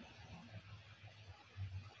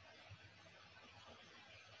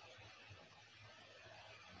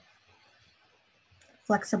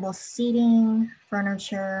 flexible seating,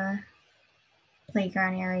 furniture,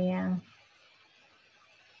 playground area,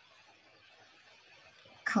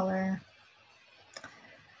 color.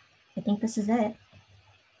 I think this is it.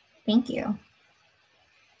 Thank you.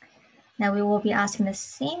 Now we will be asking the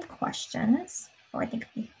same questions. Oh, I think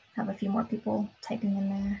we have a few more people typing in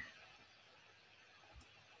there.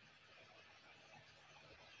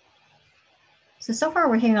 So far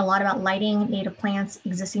we're hearing a lot about lighting, native plants,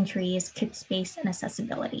 existing trees, kid space, and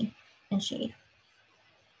accessibility and shade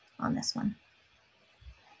on this one.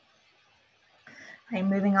 All right,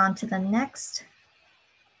 moving on to the next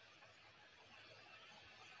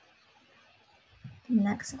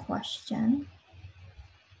question.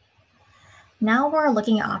 Now we're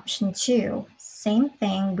looking at option 2. Same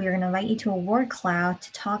thing, we're going to invite you to a word cloud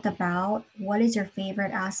to talk about what is your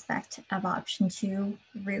favorite aspect of option 2,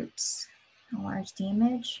 roots. Enlarge the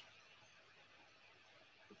image.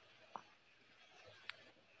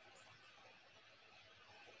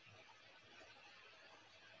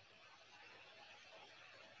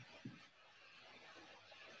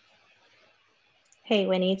 Hey,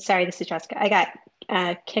 Winnie, sorry, this is Jessica. I got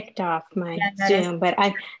kicked off my Zoom, but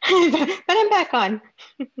I'm back on.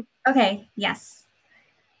 Okay, yes.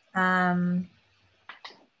 We're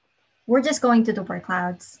just going to the word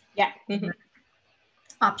clouds. Yeah.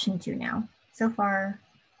 Option 2 now. So far,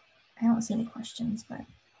 I don't see any questions, but.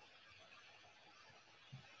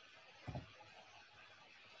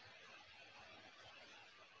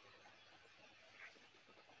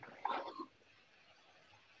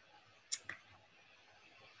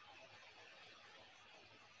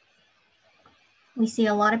 We see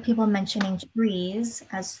a lot of people mentioning trees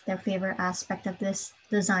as their favorite aspect of this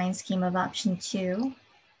design scheme of option 2.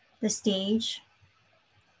 The stage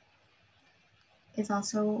is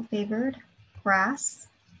also favored. Grass.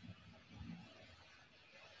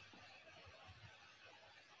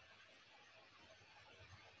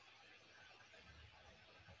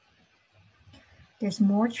 There's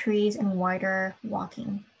more trees and wider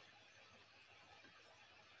walking.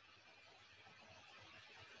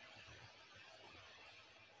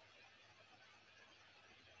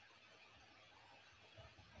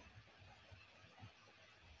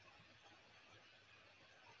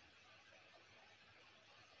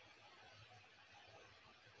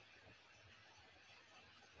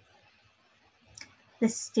 The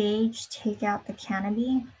stage, take out the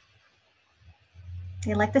canopy.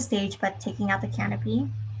 They like the stage, but taking out the canopy.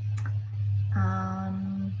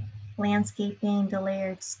 Landscaping, the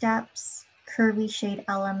layered steps, curvy shade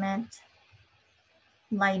element,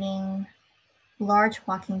 lighting, large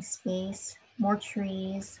walking space, more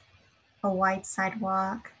trees, a wide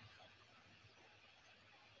sidewalk.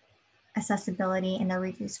 accessibility, and the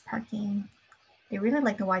reduced parking. They really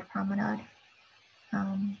like the wide promenade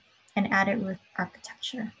and added roof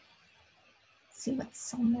architecture. Let's see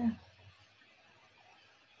what's on there.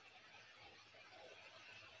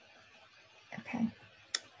 Okay.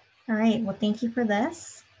 All right. Well, thank you for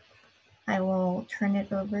this. I will turn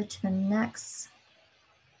it over to the next.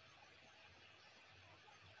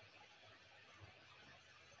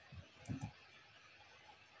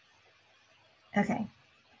 Okay.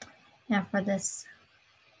 Now for this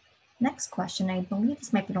next question, I believe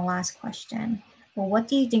this might be the last question. Well, what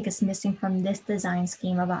do you think is missing from this design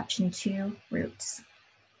scheme of option 2 routes?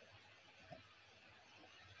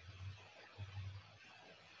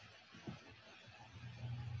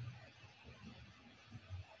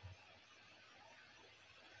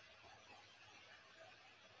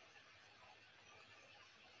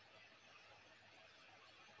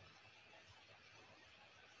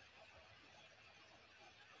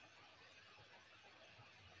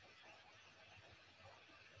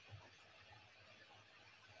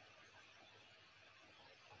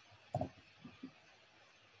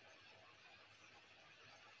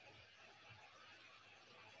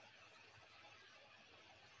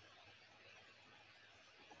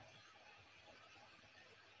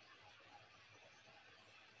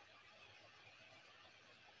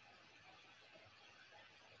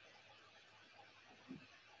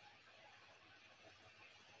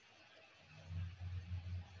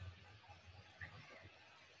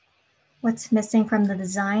 What's missing from the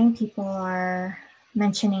design? People are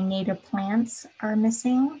mentioning native plants are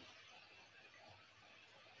missing.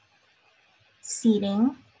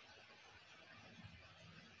 Seating.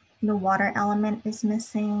 The water element is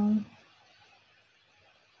missing.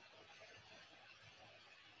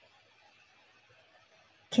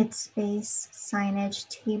 Kid space, signage,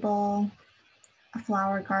 table, a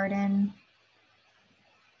flower garden,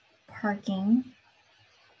 parking.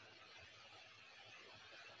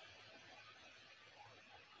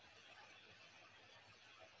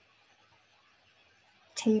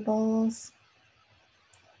 Tables.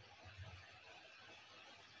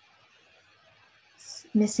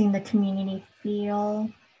 Missing the community feel,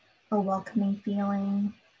 a welcoming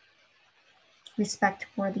feeling, respect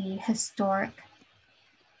for the historic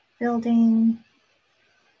building.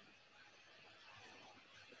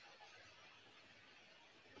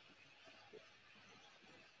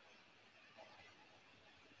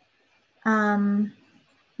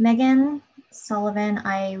 Megan Sullivan,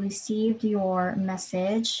 I received your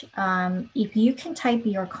message. If you can type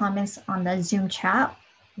your comments on the Zoom chat,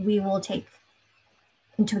 we will take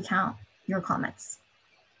into account your comments.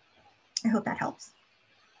 I hope that helps.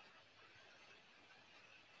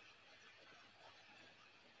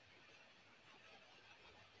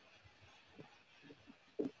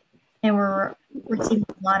 And we're receiving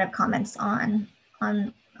a lot of comments on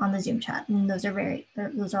the Zoom chat, and those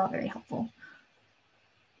are all very helpful.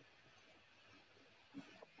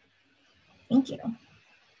 Thank you.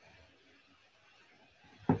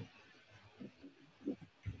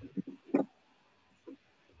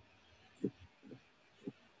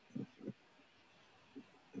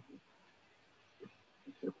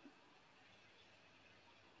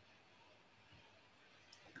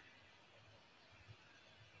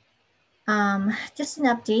 Just an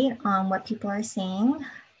update on what people are saying.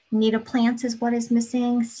 Native plants is what is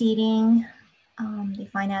missing. Seating. They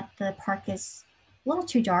find that the park is a little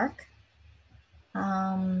too dark.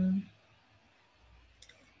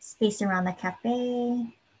 Space around the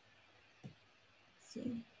cafe. Let's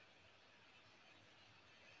see.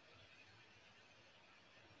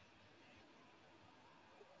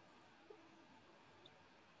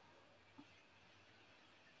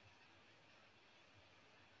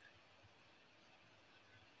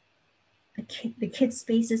 The kid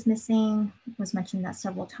space is missing, was mentioned that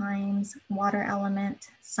several times. Water element,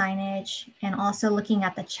 signage, and also looking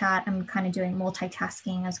at the chat, I'm kind of doing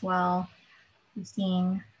multitasking as well. I'm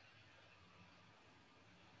seeing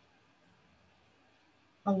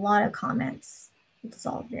a lot of comments. It's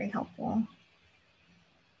all very helpful.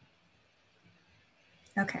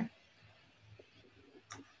 Okay.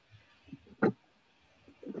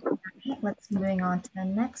 Okay, let's moving on to the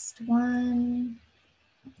next one.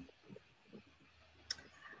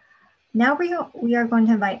 Now we are going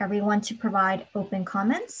to invite everyone to provide open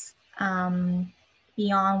comments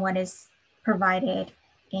beyond what is provided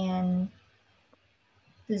in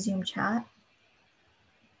the Zoom chat.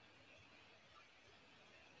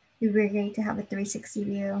 It'd be great to have a 360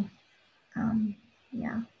 view.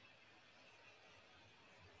 Yeah.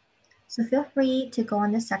 So feel free to go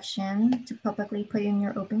on this section to publicly put in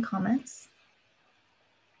your open comments.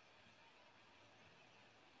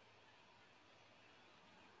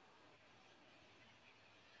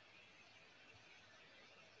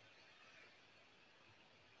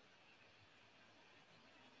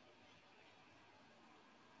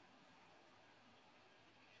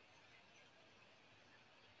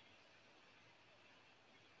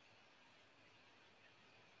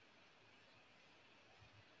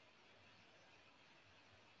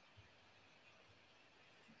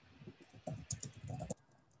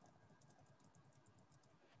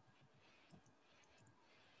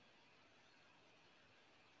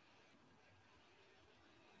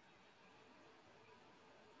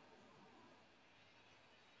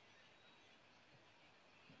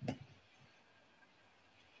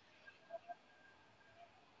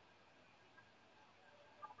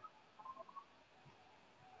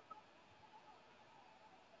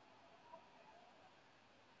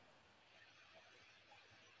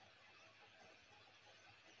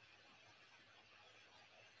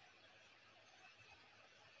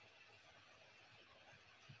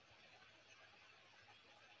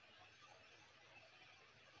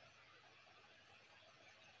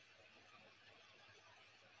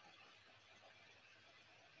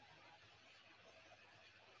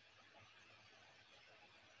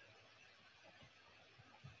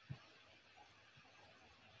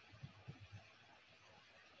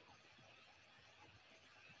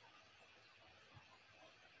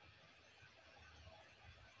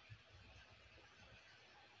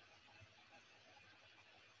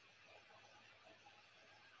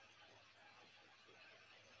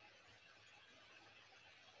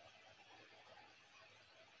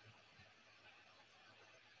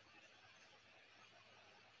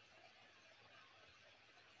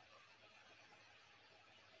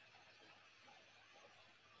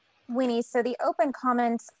 Winnie, so the open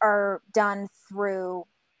comments are done through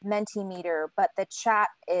Mentimeter, but the chat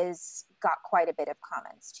is got quite a bit of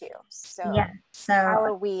comments too. So, yeah, so how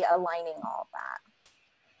are we aligning all that?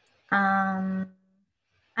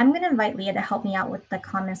 I'm going to invite Leah to help me out with the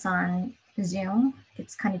comments on Zoom.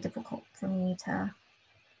 It's kind of difficult for me to.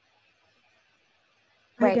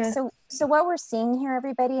 Right. So what we're seeing here,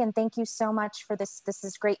 everybody, and thank you so much for this. This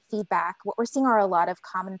is great feedback. What we're seeing are a lot of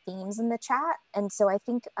common themes in the chat. And so I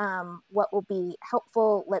think what will be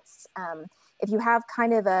helpful, if you have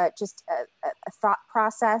kind of just a thought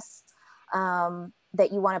process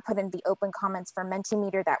that you want to put in the open comments for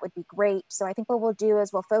Mentimeter, that would be great. So I think what we'll do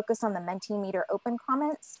is we'll focus on the Mentimeter open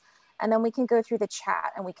comments, and then we can go through the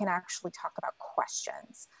chat and we can actually talk about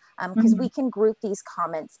questions. Because we can group these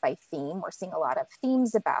comments by theme. We're seeing a lot of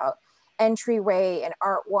themes about entryway and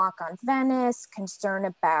art walk on Venice, concern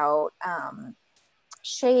about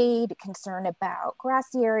shade, concern about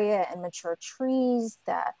grassy area and mature trees,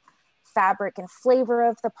 the fabric and flavor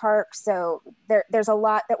of the park. So there's a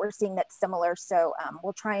lot that we're seeing that's similar. So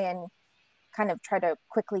we'll try and kind of try to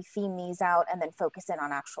quickly theme these out and then focus in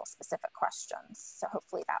on actual specific questions. So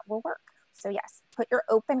hopefully that will work. So yes, put your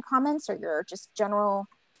open comments or your just general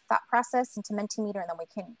thought process into Mentimeter, and then we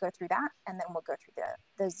can go through that, and then we'll go through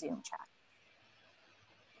the Zoom chat.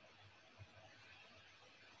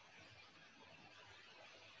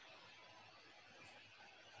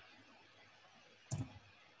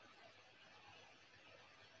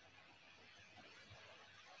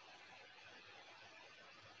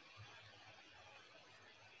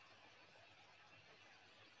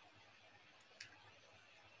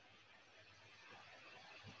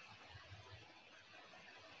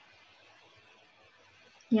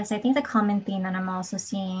 Yes, I think the common theme that I'm also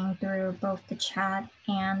seeing through both the chat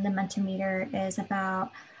and the Mentimeter is about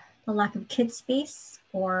the lack of kid space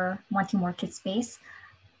or wanting more kid space.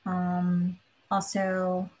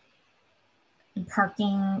 Also,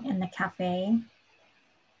 parking in the cafe.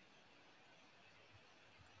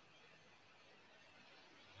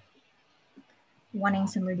 Wanting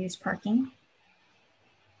some reduced parking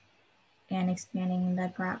and expanding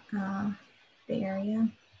the area.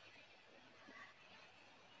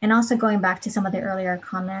 And also going back to some of the earlier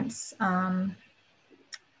comments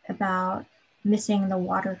about missing the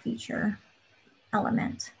water feature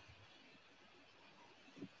element.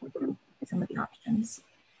 Some of the options.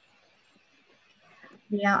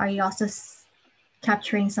 Leah, are you also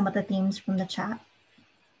capturing some of the themes from the chat?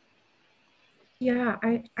 Yeah,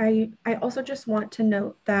 I also just want to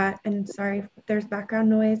note that, and sorry if there's background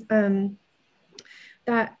noise,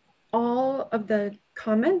 that all of the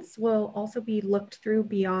comments will also be looked through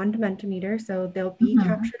beyond Mentimeter, so they'll be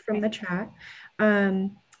captured from the chat.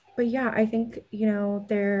 But yeah, I think, you know,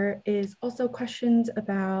 there is also questions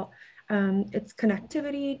about its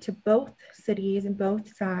connectivity to both cities and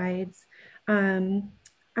both sides.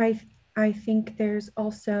 I think there's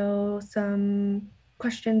also some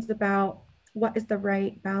questions about what is the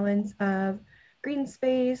right balance of green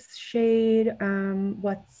space, shade,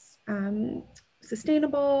 what's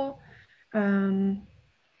sustainable.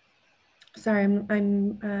 Sorry,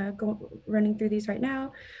 I'm running through these right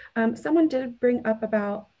now. Someone did bring up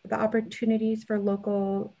about the opportunities for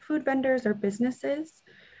local food vendors or businesses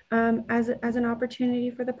as an opportunity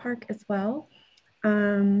for the park as well.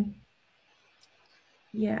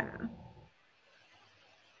 Yeah.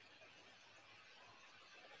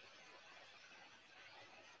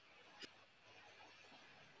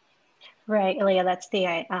 Right, Leah, that's the,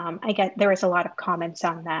 I get, there was a lot of comments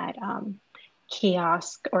on that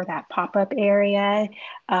kiosk or that pop-up area.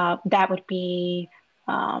 That would be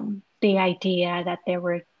the idea that it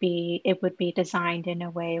would be designed in a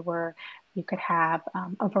way where you could have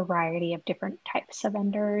a variety of different types of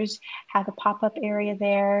vendors, have a pop-up area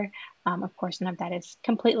there. Of course, none of that is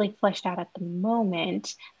completely fleshed out at the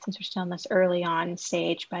moment since we're still in this early on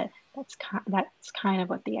stage, but that's kind of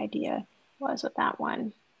what the idea was with that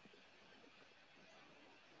one.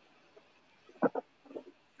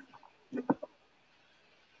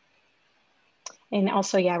 And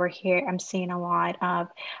also, yeah, I'm seeing a lot of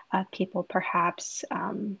people perhaps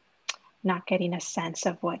not getting a sense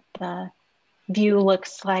of what the view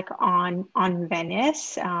looks like on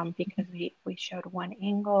Venice because we showed one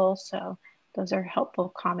angle. So those are helpful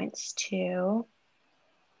comments too.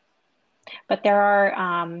 But there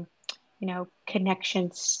are, you know,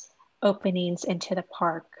 connections, openings into the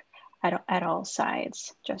park at all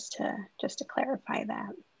sides, just to clarify that.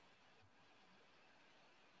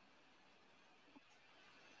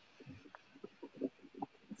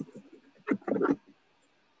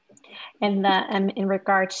 And in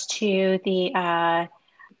regards to the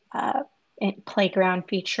playground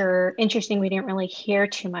feature. Interesting, we didn't really hear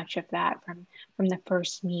too much of that from the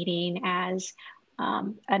first meeting as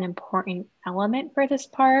an important element for this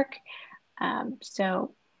park.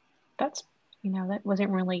 So that's, that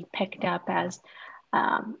wasn't really picked up as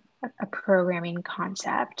a programming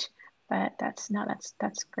concept, but that's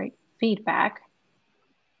great feedback.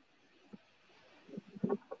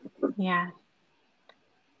 Yeah.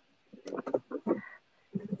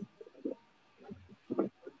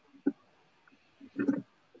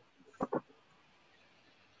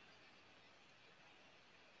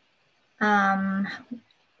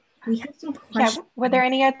 We have some questions. Yeah, were there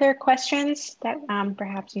any other questions that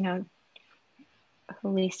perhaps,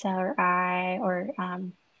 Lisa or I or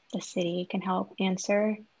the city can help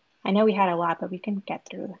answer? I know we had a lot, but we can get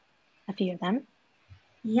through a few of them.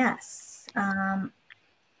 Yes.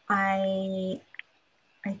 I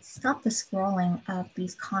stopped the scrolling of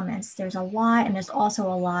these comments. There's a lot, and there's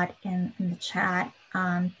also a lot in the chat.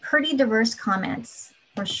 Pretty diverse comments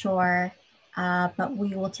for sure, but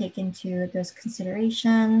we will take into those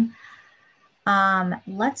consideration.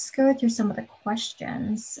 Let's go through some of the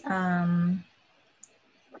questions.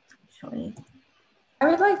 Actually, I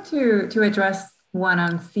would like to address one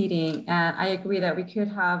on seating, and I agree that we could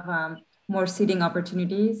have more seating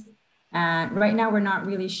opportunities. And right now, we're not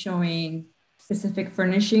really showing specific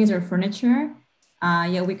furnishings or furniture.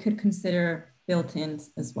 Yeah, we could consider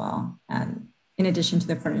built-ins as well, and in addition to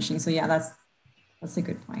the furnishings. So yeah, that's a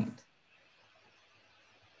good point.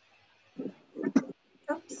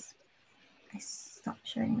 oops, I stopped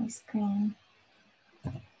sharing my screen.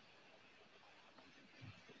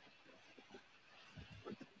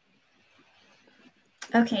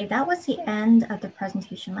 Okay, that was the end of the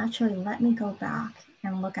presentation. Actually, let me go back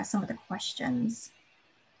and look at some of the questions.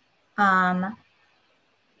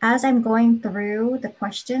 As I'm going through the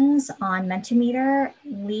questions on Mentimeter,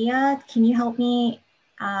 Leah, can you help me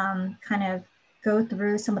kind of go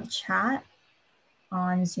through some of the chat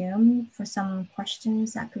on Zoom for some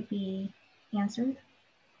questions that could be answered?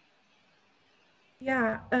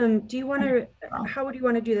 Yeah, do you want to, how would you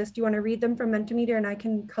want to do this? Do you want to read them from Mentimeter and I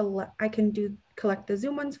can collect the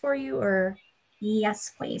Zoom ones for you, or?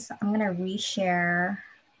 Yes, please. I'm gonna reshare.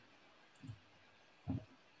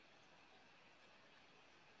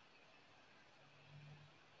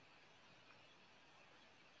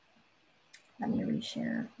 Let me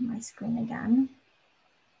reshare my screen again.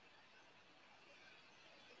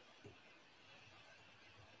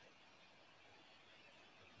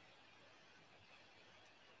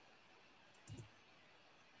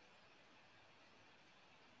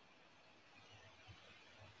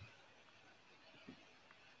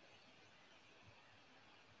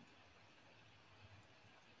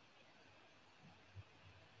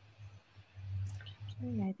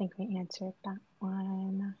 I think we answered that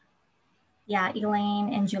one. Yeah,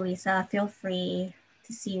 Elaine and Julissa, feel free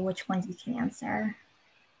to see which ones you can answer.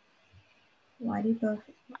 Why do you both?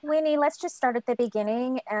 Winnie, let's just start at the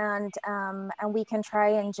beginning and we can try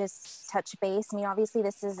and just touch base. I mean, obviously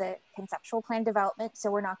this is a conceptual plan development, so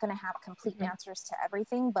we're not going to have complete answers to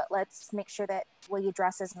everything, but let's make sure that we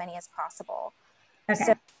address as many as possible. Okay.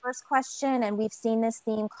 So first question, and we've seen this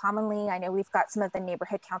theme commonly. I know we've got some of the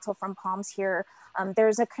neighborhood council from Palms here.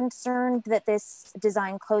 There's a concern that this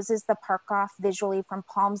design closes the park off visually from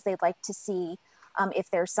Palms. They'd like to see if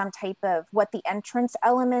there's some type of what the entrance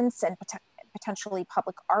elements and potentially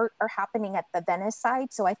public art are happening at the Venice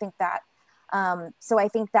side. So I think that,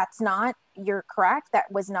 that's not, you're correct,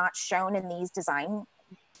 that was not shown in these design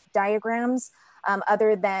diagrams,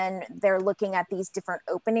 other than they're looking at these different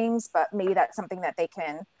openings, but maybe that's something that they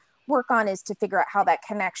can work on, is to figure out how that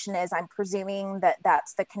connection is. I'm presuming that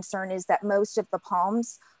that's the concern, is that most of the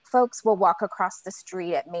Palms folks will walk across the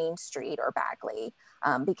street at Main Street or Bagley,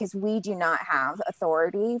 because we do not have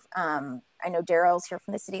authority. I know Daryl's here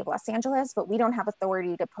from the city of Los Angeles, but we don't have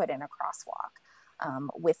authority to put in a crosswalk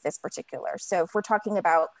with this particular. So if we're talking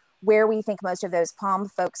about where we think most of those Palm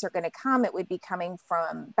folks are going to come, it would be coming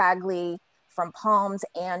from Bagley, from Palms,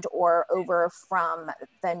 and or over from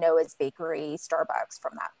the Noah's Bakery, Starbucks,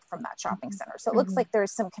 from that shopping center. So it looks like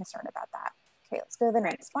there's some concern about that. Okay, let's go to the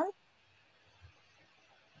next one.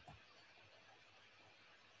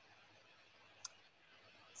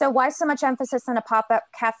 So why so much emphasis on a pop-up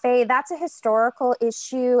cafe? That's a historical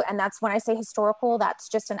issue. And that's, when I say historical, that's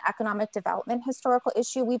just an economic development historical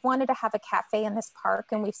issue. We've wanted to have a cafe in this park,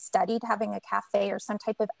 and we've studied having a cafe or some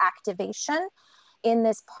type of activation in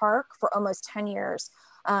this park for almost 10 years.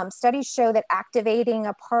 Studies show that activating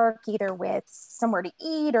a park either with somewhere to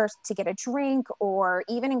eat or to get a drink, or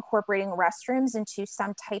even incorporating restrooms into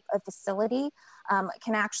some type of facility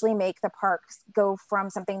can actually make the parks go from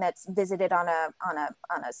something that's visited on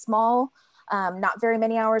a small, not very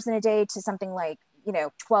many hours in a day, to something like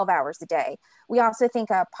 12 hours a day. We also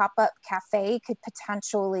think a pop-up cafe could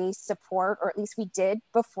potentially support, or at least we did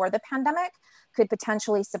before the pandemic, could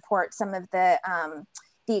potentially support some of the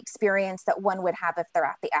experience that one would have if they're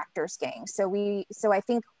at the Actors Gang. So I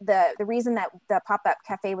think the reason that the pop-up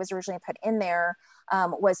cafe was originally put in there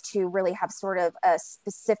was to really have sort of a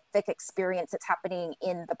specific experience that's happening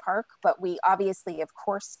in the park. But we obviously, of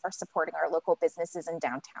course, are supporting our local businesses in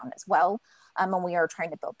downtown as well. And we are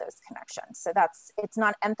trying to build those connections. So it's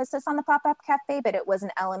not emphasis on the pop-up cafe, but it was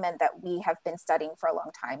an element that we have been studying for a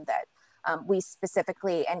long time that we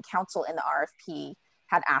specifically, and council in the RFP,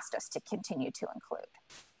 had asked us to continue to include.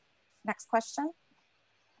 Next question.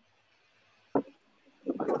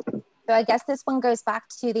 So I guess this one goes back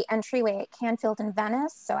to the entryway at Canfield and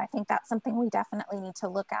Venice. So I think that's something we definitely need to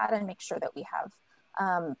look at and make sure that we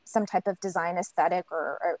have some type of design aesthetic,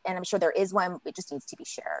 and I'm sure there is one, it just needs to be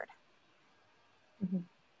shared. Mm-hmm.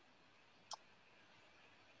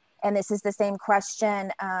 And this is the same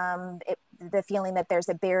question, the feeling that there's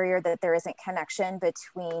a barrier, that there isn't connection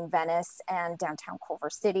between Venice and downtown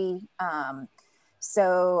Culver City.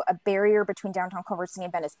 So a barrier between downtown Culver City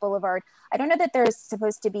and Venice Boulevard. I don't know that there's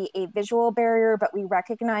supposed to be a visual barrier, but we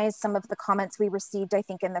recognize some of the comments we received, I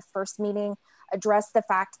think in the first meeting, addressed the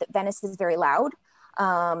fact that Venice is very loud.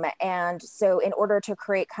 And so in order to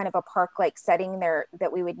create kind of a park-like setting there,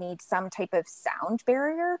 that we would need some type of sound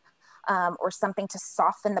barrier. Or something to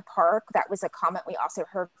soften the park. That was a comment we also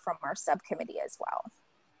heard from our subcommittee as well.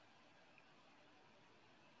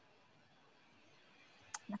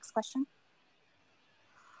 Next question.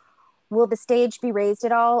 Will the stage be raised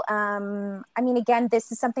at all? I mean, again,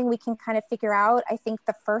 this is something we can kind of figure out. I think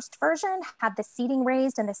the first version had the seating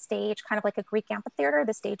raised and the stage kind of like a Greek amphitheater.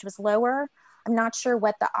 The stage was lower. I'm not sure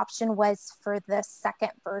what the option was for the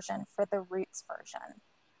second version, for the Roots version.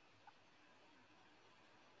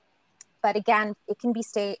 But again, it can be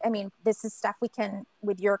I mean, this is stuff we can,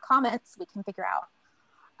 with your comments, we can figure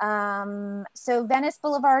out. So Venice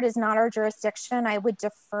Boulevard is not our jurisdiction. I would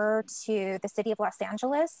defer to the city of Los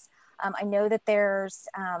Angeles. I know that there's,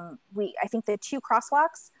 I think the two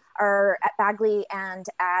crosswalks are at Bagley and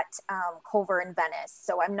at Culver and Venice.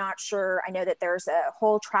 So I'm not sure. I know that there's a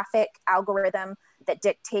whole traffic algorithm that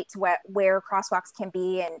dictates where crosswalks can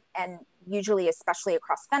be, and usually, especially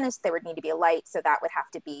across Venice, there would need to be a light. So that would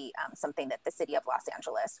have to be something that the city of Los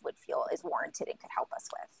Angeles would feel is warranted and could help us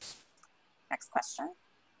with. Next question.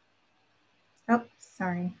 Oh,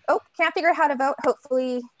 sorry. Oh, can't figure out how to vote.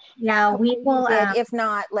 Hopefully, yeah, we will. If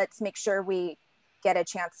not, let's make sure we get a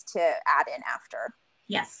chance to add in after.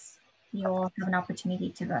 Yes, you'll have an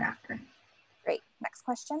opportunity to vote after. Great. Next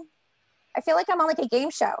question. I feel like I'm on like a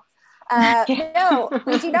game show. No,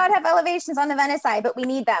 we do not have elevations on the Venice side, but we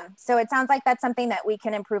need them. So it sounds like that's something that we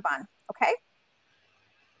can improve on. Okay.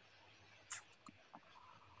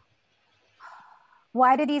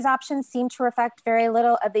 Why do these options seem to reflect very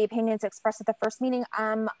little of the opinions expressed at the first meeting?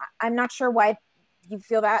 I'm not sure why you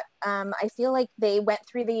feel that. I feel like they went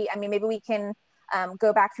through I mean, maybe we can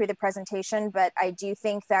go back through the presentation, but I do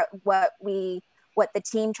think that what the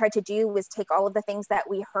team tried to do was take all of the things that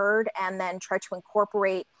we heard and then try to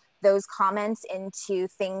incorporate those comments into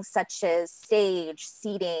things such as stage,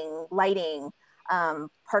 seating, lighting,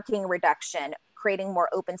 parking reduction, creating more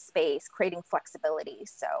open space, creating flexibility.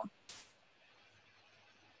 So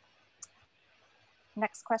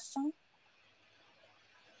next question.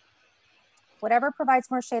 Whatever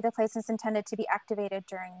provides more shade, the place is intended to be activated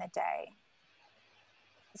during the day.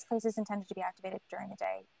 This place is intended to be activated during the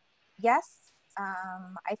day. Yes,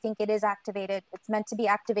 I think it is activated. It's meant to be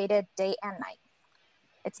activated day and night.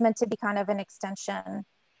 It's meant to be kind of an extension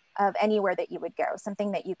of anywhere that you would go,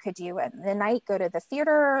 something that you could do at the night, go to the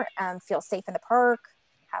theater, feel safe in the park,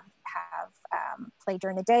 have play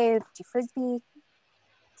during the day, do Frisbee.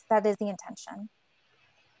 So that is the intention.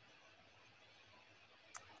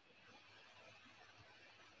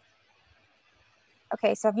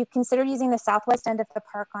 Okay, so have you considered using the southwest end of the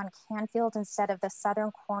park on Canfield instead of the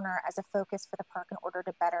southern corner as a focus for the park in order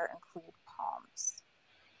to better include palms?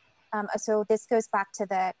 So this goes back to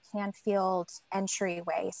the Canfield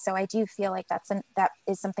entryway. So I do feel like that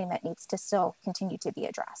is something that needs to still continue to be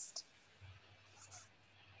addressed.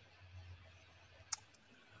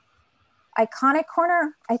 Iconic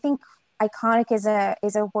corner, I think iconic is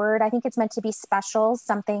a word. I think it's meant to be special,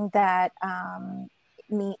 something that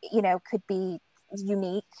could be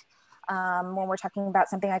unique. When we're talking about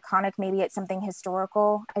something iconic, maybe it's something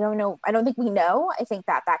historical. I don't know. I don't think we know. I think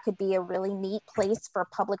that could be a really neat place for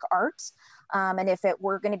public art. And if it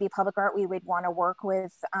were going to be public art, we would want to work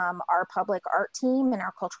with our public art team and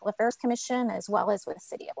our Cultural Affairs Commission, as well as with the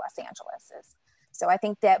City of Los Angeles. So I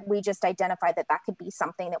think that we just identified that could be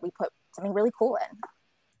something that we put something really cool in.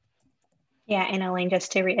 Yeah, and Elaine,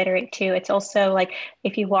 just to reiterate too, it's also like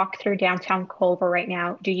if you walk through downtown Culver right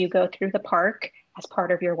now, do you go through the park as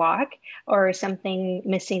part of your walk, or is something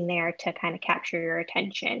missing there to kind of capture your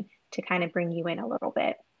attention, to kind of bring you in a little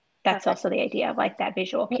bit? That's also the idea of like that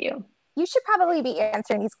visual cue. You should probably be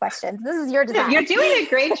answering these questions. This is your design. You're doing a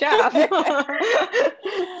great job.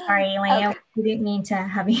 Sorry, Elaine, we didn't mean to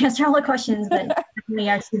have you answer all the questions, but we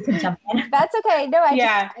actually can jump in. That's okay. No,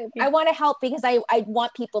 I want to help because I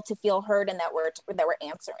want people to feel heard and that we're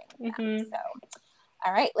answering them. So,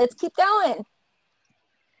 all right, let's keep going.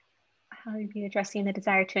 How would you be addressing the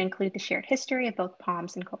desire to include the shared history of both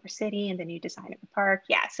Palms and Culver City and the new design of the park?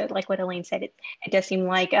 Yeah, so like what Elaine said, it does seem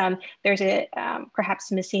like there's a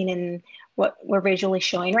perhaps missing in what we're visually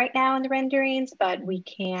showing right now in the renderings, but we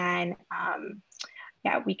can,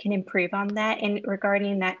 we can improve on that. And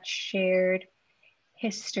regarding that shared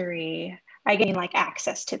history, again, like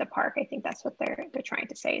access to the park, I think that's what they're trying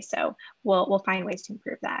to say. So we'll find ways to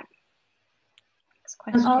improve that.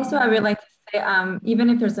 And also, I would like to say, even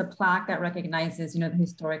if there's a plaque that recognizes, the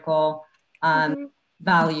historical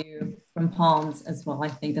value from Palms as well, I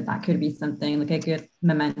think that could be something like a good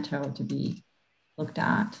memento to be looked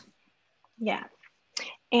at. Yeah.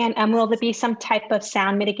 And will there be some type of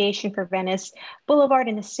sound mitigation for Venice Boulevard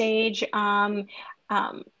and the stage? I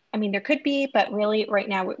mean, there could be, but really right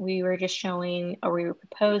now what we were just showing, or we were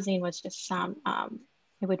proposing, was just some,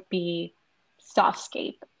 it would be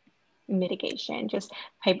softscape mitigation, just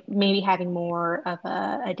maybe having more of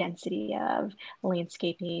a density of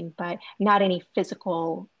landscaping, but not any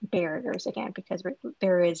physical barriers, again, because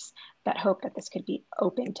there is that hope that this could be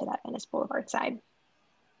open to that Venice Boulevard side.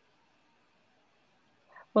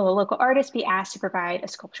 Will a local artist be asked to provide a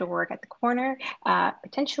sculptural work at the corner?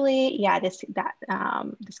 Potentially, yeah, this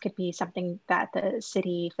could be something that the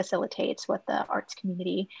city facilitates with the arts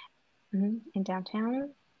community in downtown.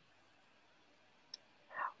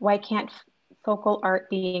 Why can't focal art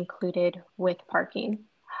be included with parking?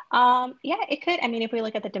 Yeah, it could. I mean, if we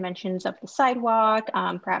look at the dimensions of the sidewalk,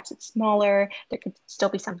 perhaps it's smaller. There could still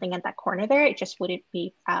be something at that corner there. It just wouldn't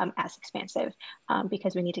be as expansive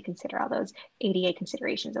because we need to consider all those ADA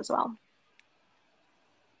considerations as well.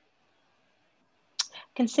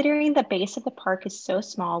 Considering the base of the park is so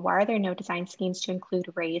small, why are there no design schemes to include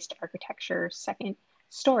raised architecture, second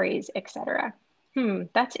stories, etc.?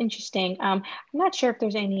 That's interesting. I'm not sure if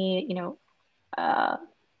there's any,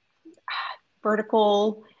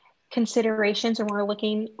 vertical considerations when we're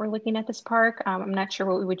looking at this park. I'm not sure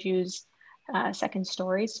what we would use second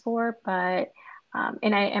stories for, but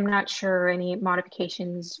and I am not sure any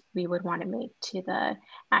modifications we would want to make to the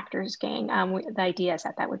actors gang. The idea is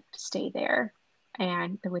that would stay there,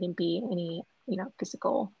 and there wouldn't be any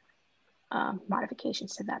physical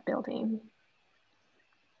modifications to that building.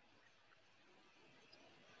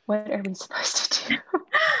 What are we supposed to do?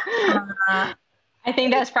 I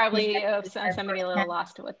think that's probably somebody a little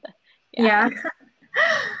lost with the, yeah.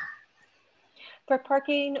 For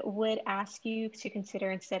parking, would ask you to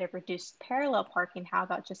consider, instead of reduced parallel parking, how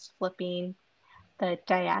about just flipping the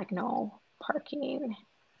diagonal parking?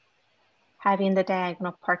 Having the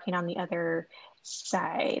diagonal parking on the other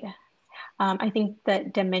side. I think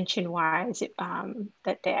that dimension-wise,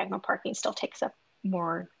 that diagonal parking still takes up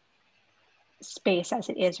more space as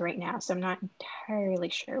it is right now. So I'm not entirely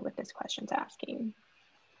sure what this question's asking.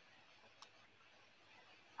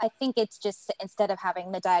 I think it's just, instead of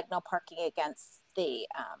having the diagonal parking against the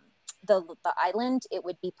island, it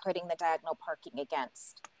would be putting the diagonal parking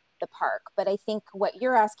against the park. But I think what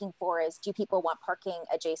you're asking for is, do people want parking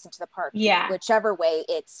adjacent to the park? Yeah. Whichever way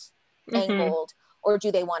it's angled, or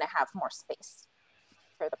do they want to have more space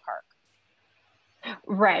for the park?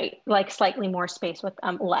 Right, like slightly more space with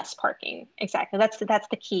less parking. Exactly. That's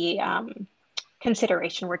the key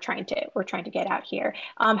consideration we're trying to get out here.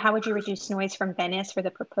 How would you reduce noise from Venice for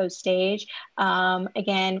the proposed stage?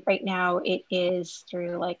 Again, right now it is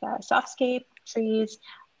through like softscape, trees,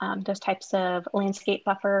 those types of landscape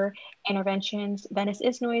buffer interventions. Venice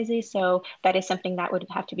is noisy, so that is something that would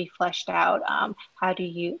have to be fleshed out. How do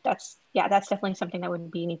you? That's definitely something that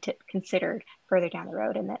would be need to consider further down the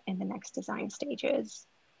road in the next design stages.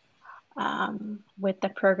 With the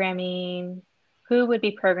programming, who would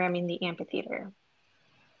be programming the amphitheater?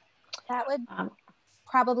 That would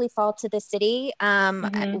probably fall to the city.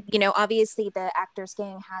 You know, obviously the Actors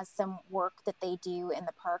Gang has some work that they do in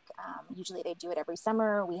the park. Usually they do it every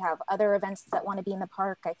summer. We have other events that want to be in the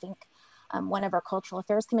park. I think one of our cultural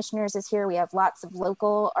affairs commissioners is here. We have lots of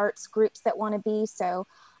local arts groups that want to be. So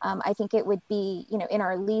I think it would be, you know, in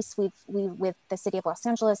our lease, we with the city of Los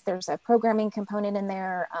Angeles, there's a programming component in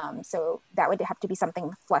there. So that would have to be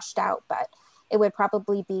something fleshed out, but it would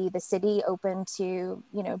probably be the city open to,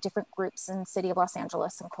 you know, different groups in city of Los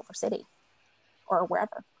Angeles and Culver City or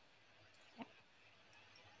wherever.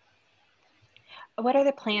 What are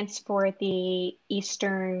the plans for the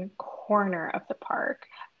eastern corner of the park?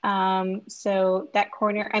 So that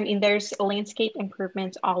corner, I mean, there's landscape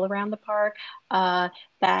improvements all around the park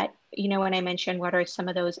that, you know, when I mentioned what are some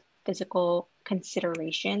of those physical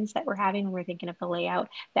considerations that we're having when we're thinking of the layout,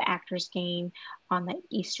 the Actors Gang on the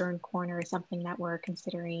eastern corner is something that we're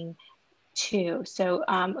considering too. So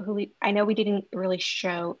I know we didn't really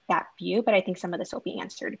show that view, but I think some of this will be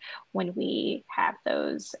answered when we have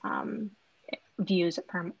those views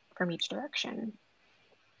from each direction.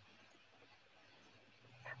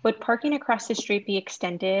 Would parking across the street be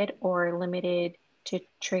extended or limited to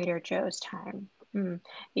Trader Joe's time?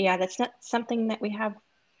 Yeah, that's not something that we have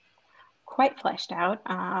quite fleshed out.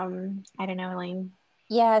 I don't know, Elaine.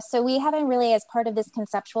 Yeah, so we haven't really, as part of this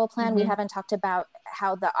conceptual plan, we haven't talked about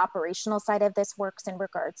how the operational side of this works in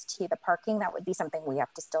regards to the parking. That would be something we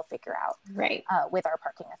have to still figure out with our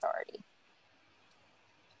parking authority.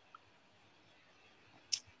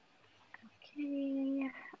 Okay.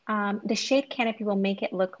 The shade canopy will make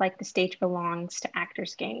it look like the stage belongs to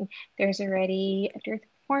Actors Gang. There's already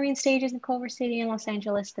performing stages in Culver City and Los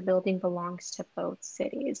Angeles. The building belongs to both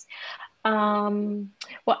cities. Well,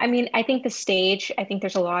 I mean, I think the stage, I think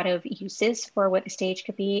there's a lot of uses for what the stage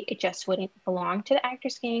could be. It just wouldn't belong to the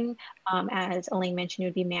Actors Gang. As Elaine mentioned, it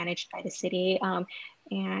would be managed by the city.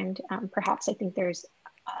 Perhaps I think there's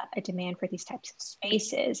a demand for these types of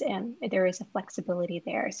spaces, and there is a flexibility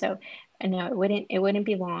there. So no, it wouldn't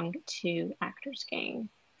belong to Actors Gang.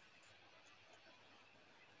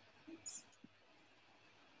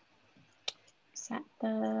 Is that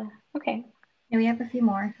the, okay. Yeah, we have a few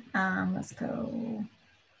more. Let's go.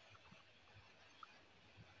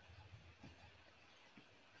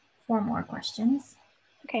 4 more questions.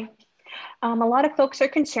 Okay. A lot of folks are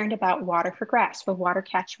concerned about water for grass. Will water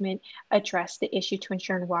catchment address the issue to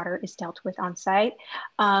ensure water is dealt with on site?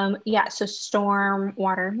 Yeah, so storm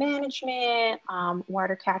water management,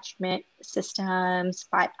 water catchment systems,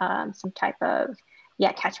 some type of,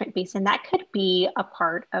 yeah, catchment basin, that could be a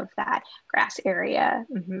part of that grass area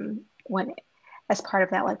as part of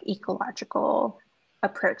that like ecological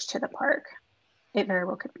approach to the park. It very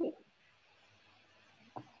well could be.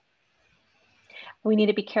 We need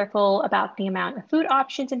to be careful about the amount of food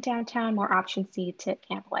options in downtown. More options need to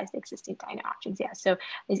cannibalize the existing dining options. Yeah, so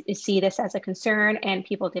I see this as a concern, and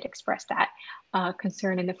people did express that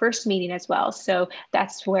concern in the first meeting as well. So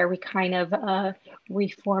that's where we kind of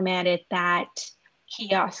reformatted that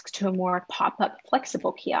kiosk to a more pop-up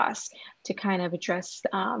flexible kiosk to kind of address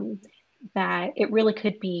that it really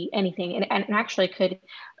could be anything. And actually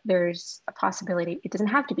there's a possibility it doesn't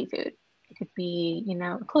have to be food. It could be, you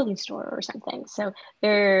know, a clothing store or something. So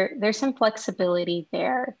there's some flexibility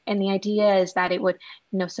there. And the idea is that it would,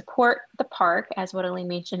 you know, support the park, as what Elaine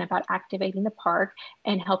mentioned about activating the park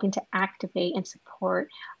and helping to activate and support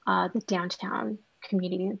the downtown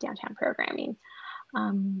community and downtown programming.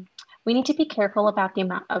 We need to be careful about the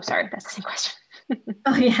amount, oh, sorry, that's the same question.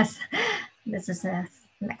 Oh, yes. This is the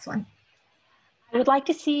next one. I would like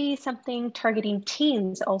to see something targeting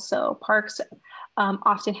teens also. Parks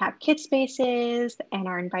often have kid spaces and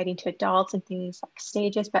are inviting to adults and things like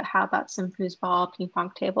stages, but how about some foosball, ping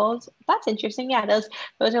pong tables? That's interesting. Yeah, those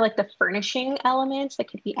are like the furnishing elements that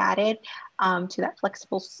could be added to that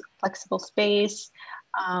flexible space.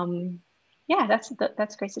 Yeah, that's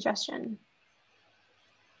a great suggestion.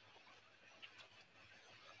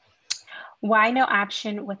 Why no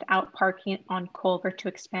option without parking on Culver to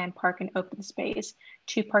expand park and open space,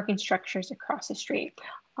 2 parking structures across the street?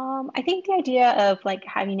 I think the idea of like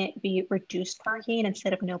having it be reduced parking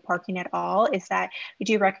instead of no parking at all is that we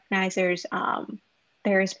do recognize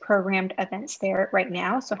there's programmed events there right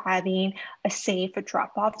now. So having a safe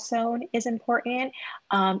drop-off zone is important.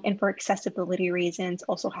 And for accessibility reasons,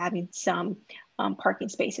 also having some parking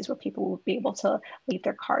spaces where people will be able to leave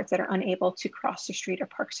their cars that are unable to cross the street or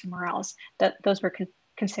park somewhere else. Those were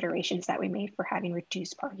considerations that we made for having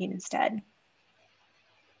reduced parking instead.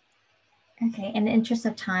 Okay, in the interest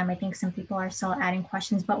of time, I think some people are still adding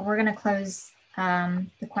questions, but we're going to close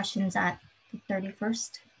the questions at the 31st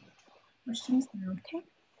questions. Okay.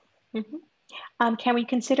 Can we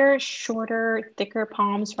consider shorter, thicker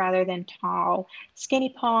palms rather than tall,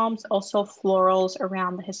 skinny palms, also florals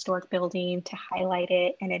around the historic building to highlight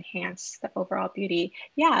it and enhance the overall beauty?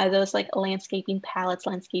 Yeah, those like landscaping palettes,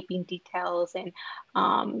 landscaping details, and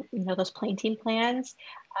you know, those planting plans.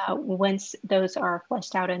 Once those are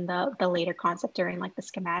fleshed out in the later concept during like the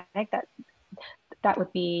schematic, that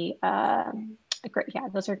would be a great. Yeah,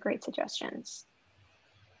 those are great suggestions.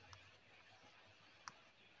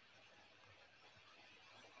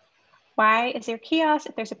 Why is there kiosks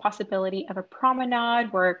if there's a possibility of a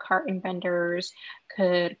promenade where cart and vendors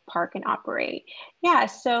could park and operate? Yeah,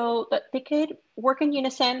 so they could work in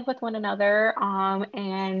unison with one another,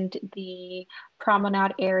 and the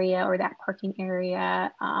promenade area or that parking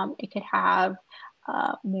area, it could have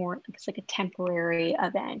more, it's like a temporary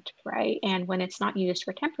event, right? And when it's not used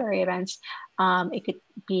for temporary events, it could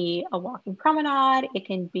be a walking promenade, it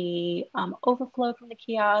can be overflow from the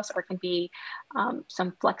kiosk, or it can be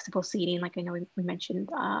some flexible seating, like I know we mentioned,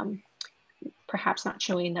 perhaps not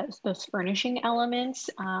showing those furnishing elements,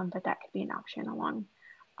 but that could be an option along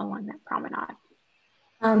that promenade.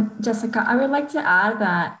 Jessica, I would like to add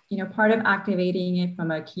that, you know, part of activating it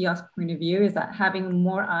from a kiosk point of view is that having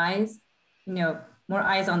more eyes, you know, more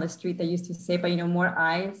eyes on the street, they used to say, but, you know, more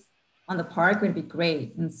eyes on the park would be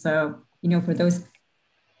great. And so, you know, for those,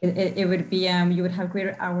 it would be, you would have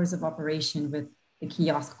greater hours of operation with the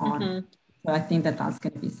kiosk on. Mm-hmm. So I think that that's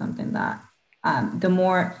going to be something that the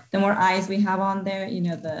more eyes we have on there, you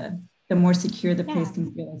know, the more secure the place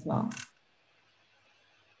can feel as well.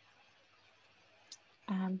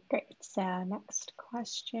 Great. So next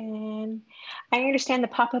question. I understand the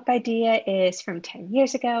pop-up idea is from 10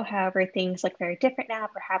 years ago. However, things look very different now,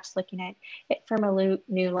 perhaps looking at it from a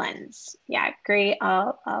new lens. Yeah, great.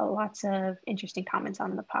 Lots of interesting comments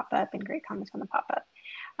on the pop-up and great comments on the pop-up.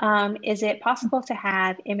 Is it possible to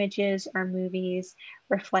have images or movies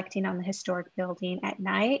reflecting on the historic building at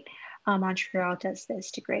night? Montreal does this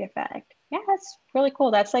to great effect. Yeah, that's really cool.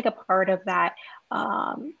 That's like a part of that,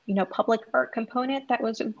 you know, public art component that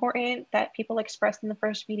was important that people expressed in the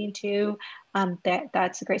first meeting too.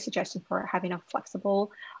 That's a great suggestion for having a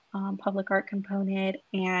flexible public art component.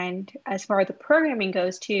 And as far as the programming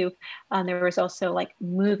goes too, there was also like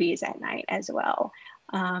movies at night as well.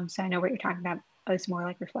 So I know what you're talking about. It's more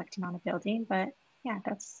like reflecting on a building, but yeah,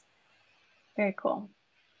 that's very cool.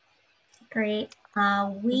 Great.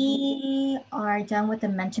 We are done with the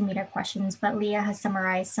Mentimeter questions, but Leah has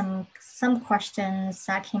summarized some questions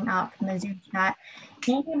that came out from the Zoom chat.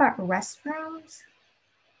 Anything about restrooms?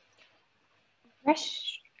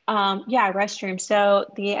 Yeah, restrooms. So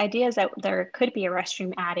the idea is that there could be a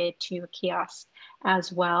restroom added to a kiosk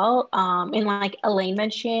as well. And like Elaine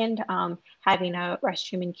mentioned, having a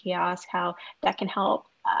restroom in kiosk, how that can help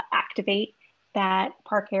activate that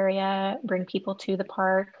park area, bring people to the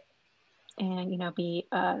park, and, you know, be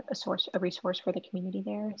a resource for the community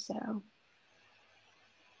there. So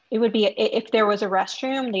it would be, if there was a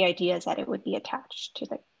restroom, the idea is that it would be attached to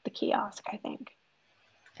the kiosk, I think.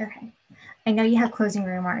 Okay. I know you have closing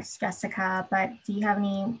remarks, Jessica, but do you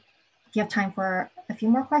have time for a few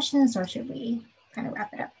more questions, or should we kind of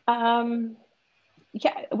wrap it up?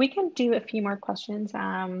 Yeah, we can do a few more questions.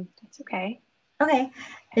 That's okay. Okay.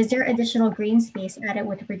 Is there additional green space added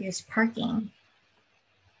with reduced parking?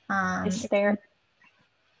 Is there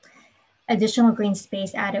additional green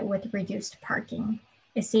space added with reduced parking?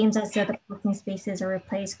 It seems as though the parking spaces are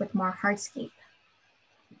replaced with more hardscape.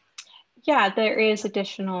 Yeah, there is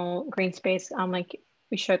additional green space. Like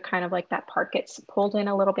we showed, kind of like that park gets pulled in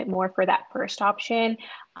a little bit more for that first option.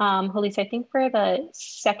 Elise, I think for the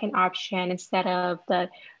second option, instead of the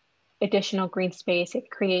additional green space,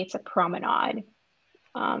 it creates a promenade.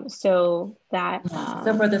 So that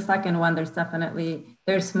so for the second one, there's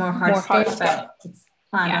more hardscape, but it's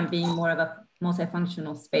planned on being more of a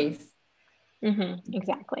multifunctional space. Mm-hmm,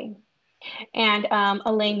 exactly. And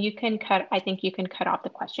Elaine, I think you can cut off the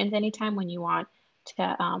questions anytime when you want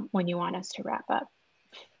us to wrap up.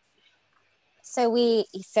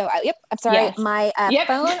 Yep, I'm sorry, yes. My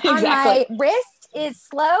phone exactly. on my wrist is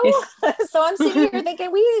slow. So I'm sitting here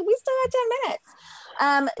thinking we still have 10 minutes.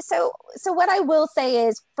 So what I will say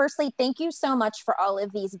is, firstly, thank you so much for all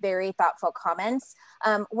of these very thoughtful comments.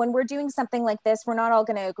 When we're doing something like this, we're not all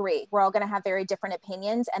going to agree. We're all going to have very different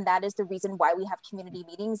opinions. And that is the reason why we have community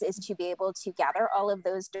meetings, is to be able to gather all of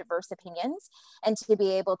those diverse opinions and to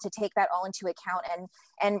be able to take that all into account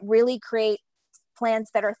and really create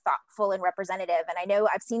plans that are thoughtful and representative. And I know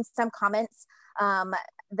I've seen some comments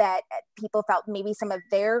that people felt maybe some of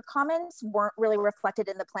their comments weren't really reflected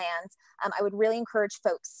in the plans. I would really encourage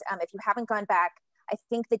folks, if you haven't gone back, I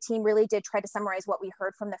think the team really did try to summarize what we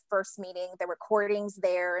heard from the first meeting. The recording's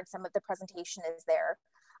there and some of the presentation is there.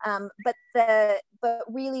 But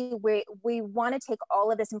really we want to take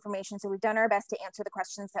all of this information. So we've done our best to answer the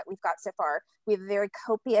questions that we've got so far. We have a very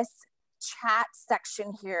copious chat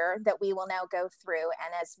section here that we will now go through.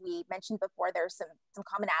 And as we mentioned before, there's some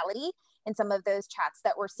commonality in some of those chats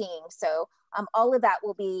that we're seeing. So all of that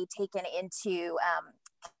will be taken into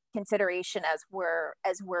consideration as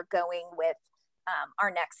we're going with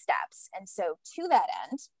our next steps. And so to that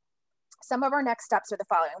end, some of our next steps are the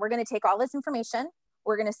following. We're going to take all this information,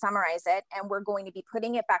 we're going to summarize it, and we're going to be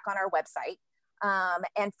putting it back on our website.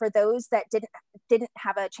 And for those that didn't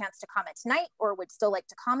have a chance to comment tonight, or would still like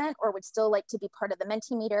to comment, or would still like to be part of the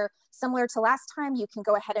Mentimeter, similar to last time, you can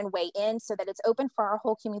go ahead and weigh in so that it's open for our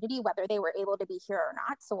whole community, whether they were able to be here or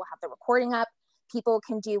not. So we'll have the recording up. People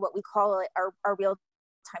can do what we call it our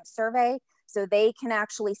real-time survey. So they can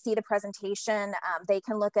actually see the presentation. They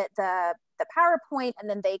can look at the PowerPoint, and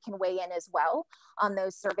then they can weigh in as well on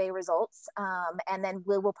those survey results. And then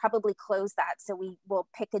we will probably close that. So we will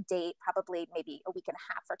pick a date, probably maybe a week and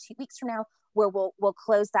a half or 2 weeks from now, where we'll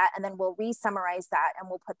close that, and then we'll re-summarize that, and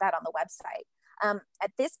we'll put that on the website.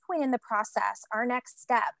 At this point in the process, our next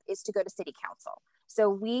step is to go to City Council. So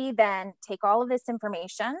we then take all of this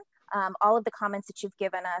information, all of the comments that you've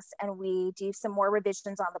given us, and we do some more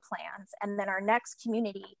revisions on the plans. And then our next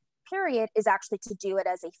community period is actually to do it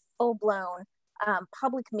as a full-blown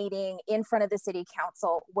public meeting in front of the City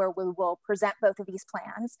Council, where we will present both of these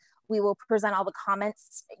plans. We will present all the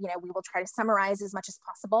comments. You know, we will try to summarize as much as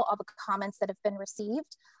possible all the comments that have been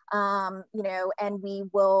received, you know, and we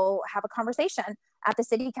will have a conversation at the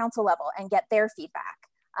City Council level and get their feedback.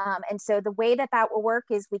 And so the way that will work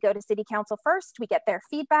is we go to City Council first, we get their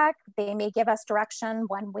feedback. They may give us direction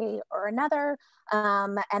one way or another,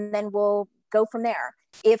 and then we'll go from there.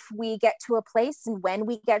 If we get to a place, and when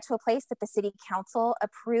we get to a place that the City Council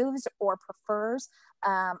approves or prefers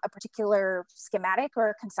a particular schematic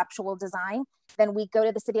or conceptual design, then we go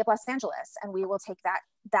to the City of Los Angeles, and we will take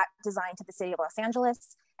that design to the City of Los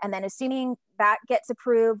Angeles. And then assuming that gets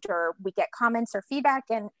approved, or we get comments or feedback,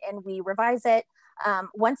 and we revise it,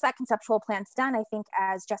 once that conceptual plan's done, I think,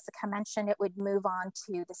 as Jessica mentioned, it would move on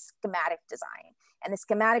to the schematic design. And the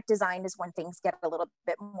schematic design is when things get a little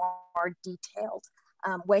bit more detailed.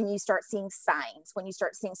 When you start seeing signs, when you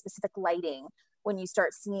start seeing specific lighting, when you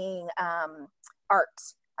start seeing art,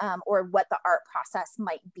 or what the art process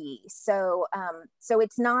might be. So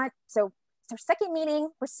it's not, so it's our second meeting.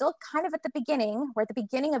 We're still kind of at the beginning. We're at the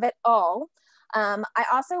beginning of it all. I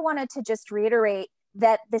also wanted to just reiterate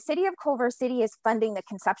that the City of Culver City is funding the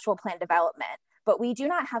conceptual plan development, but we do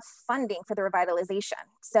not have funding for the revitalization.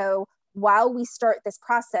 So while we start this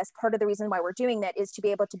process, part of the reason why we're doing that is to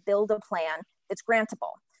be able to build a plan that's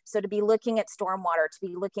grantable. So to be looking at stormwater, to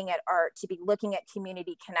be looking at art, to be looking at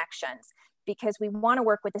community connections, because we want to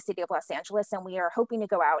work with the City of Los Angeles, and we are hoping to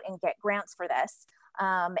go out and get grants for this,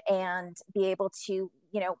 and be able to,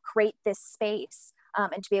 you know, create this space,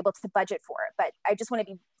 and to be able to budget for it. But I just want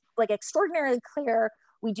to be like extraordinarily clear,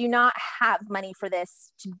 we do not have money for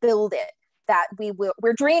this to build it, that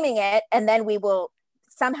we're dreaming it, and then we will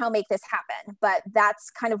somehow make this happen. But that's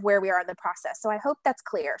kind of where we are in the process. So I hope that's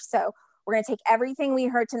clear. So we're going to take everything we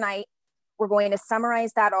heard tonight. We're going to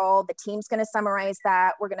summarize that all. The team's going to summarize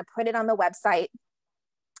that. We're going to put it on the website.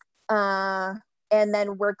 And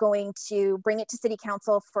then we're going to bring it to City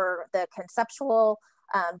Council for the conceptual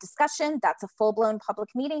discussion. That's a full-blown public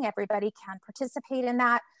meeting. Everybody can participate in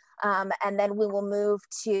that. And then we will move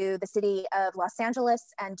to the City of Los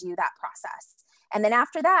Angeles and do that process. And then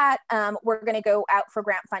after that, we're going to go out for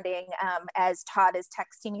grant funding, as Todd is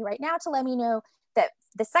texting me right now to let me know that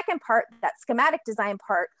the second part, that schematic design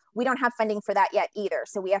part, we don't have funding for that yet either.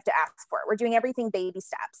 So we have to ask for it. We're doing everything baby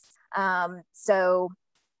steps. So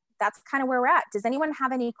that's kind of where we're at. Does anyone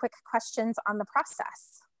have any quick questions on the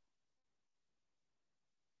process?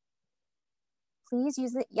 Please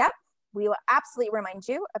use it. Yep. We will absolutely remind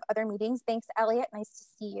you of other meetings. Thanks, Elliot. Nice to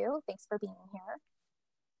see you. Thanks for being here.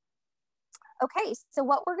 Okay, so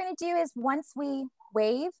what we're going to do is once we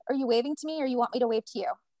wave, are you waving to me or you want me to wave to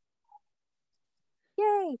you?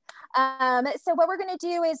 Yay. So what we're going to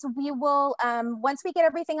do is we will, once we get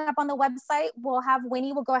everything up on the website, we'll have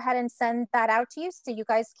Winnie will go ahead and send that out to you so you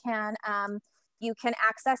guys can, you can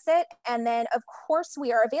access it. And then of course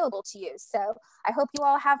we are available to you. So I hope you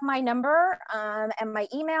all have my number and my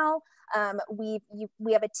email. We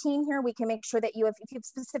have a team here. We can make sure that if you have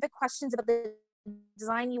specific questions about the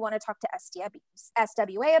design you want to talk to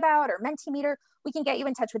SWA about or Mentimeter, we can get you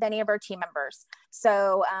in touch with any of our team members.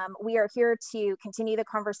 So we are here to continue the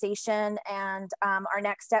conversation, and our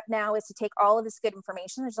next step now is to take all of this good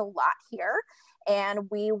information. There's a lot here, and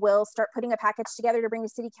we will start putting a package together to bring to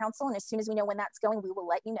City Council, and as soon as we know when that's going, we will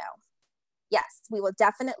let you know. Yes, we will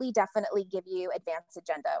definitely give you advanced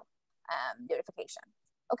agenda notification.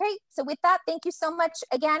 Okay, so with that, thank you so much.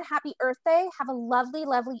 Again, happy Earth Day. Have a lovely,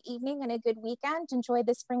 lovely evening and a good weekend. Enjoy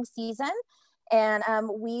the spring season. And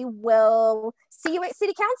we will see you at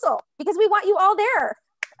City Council because we want you all there.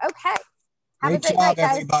 Okay. Have a great night,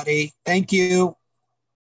 guys. Everybody. Thank you.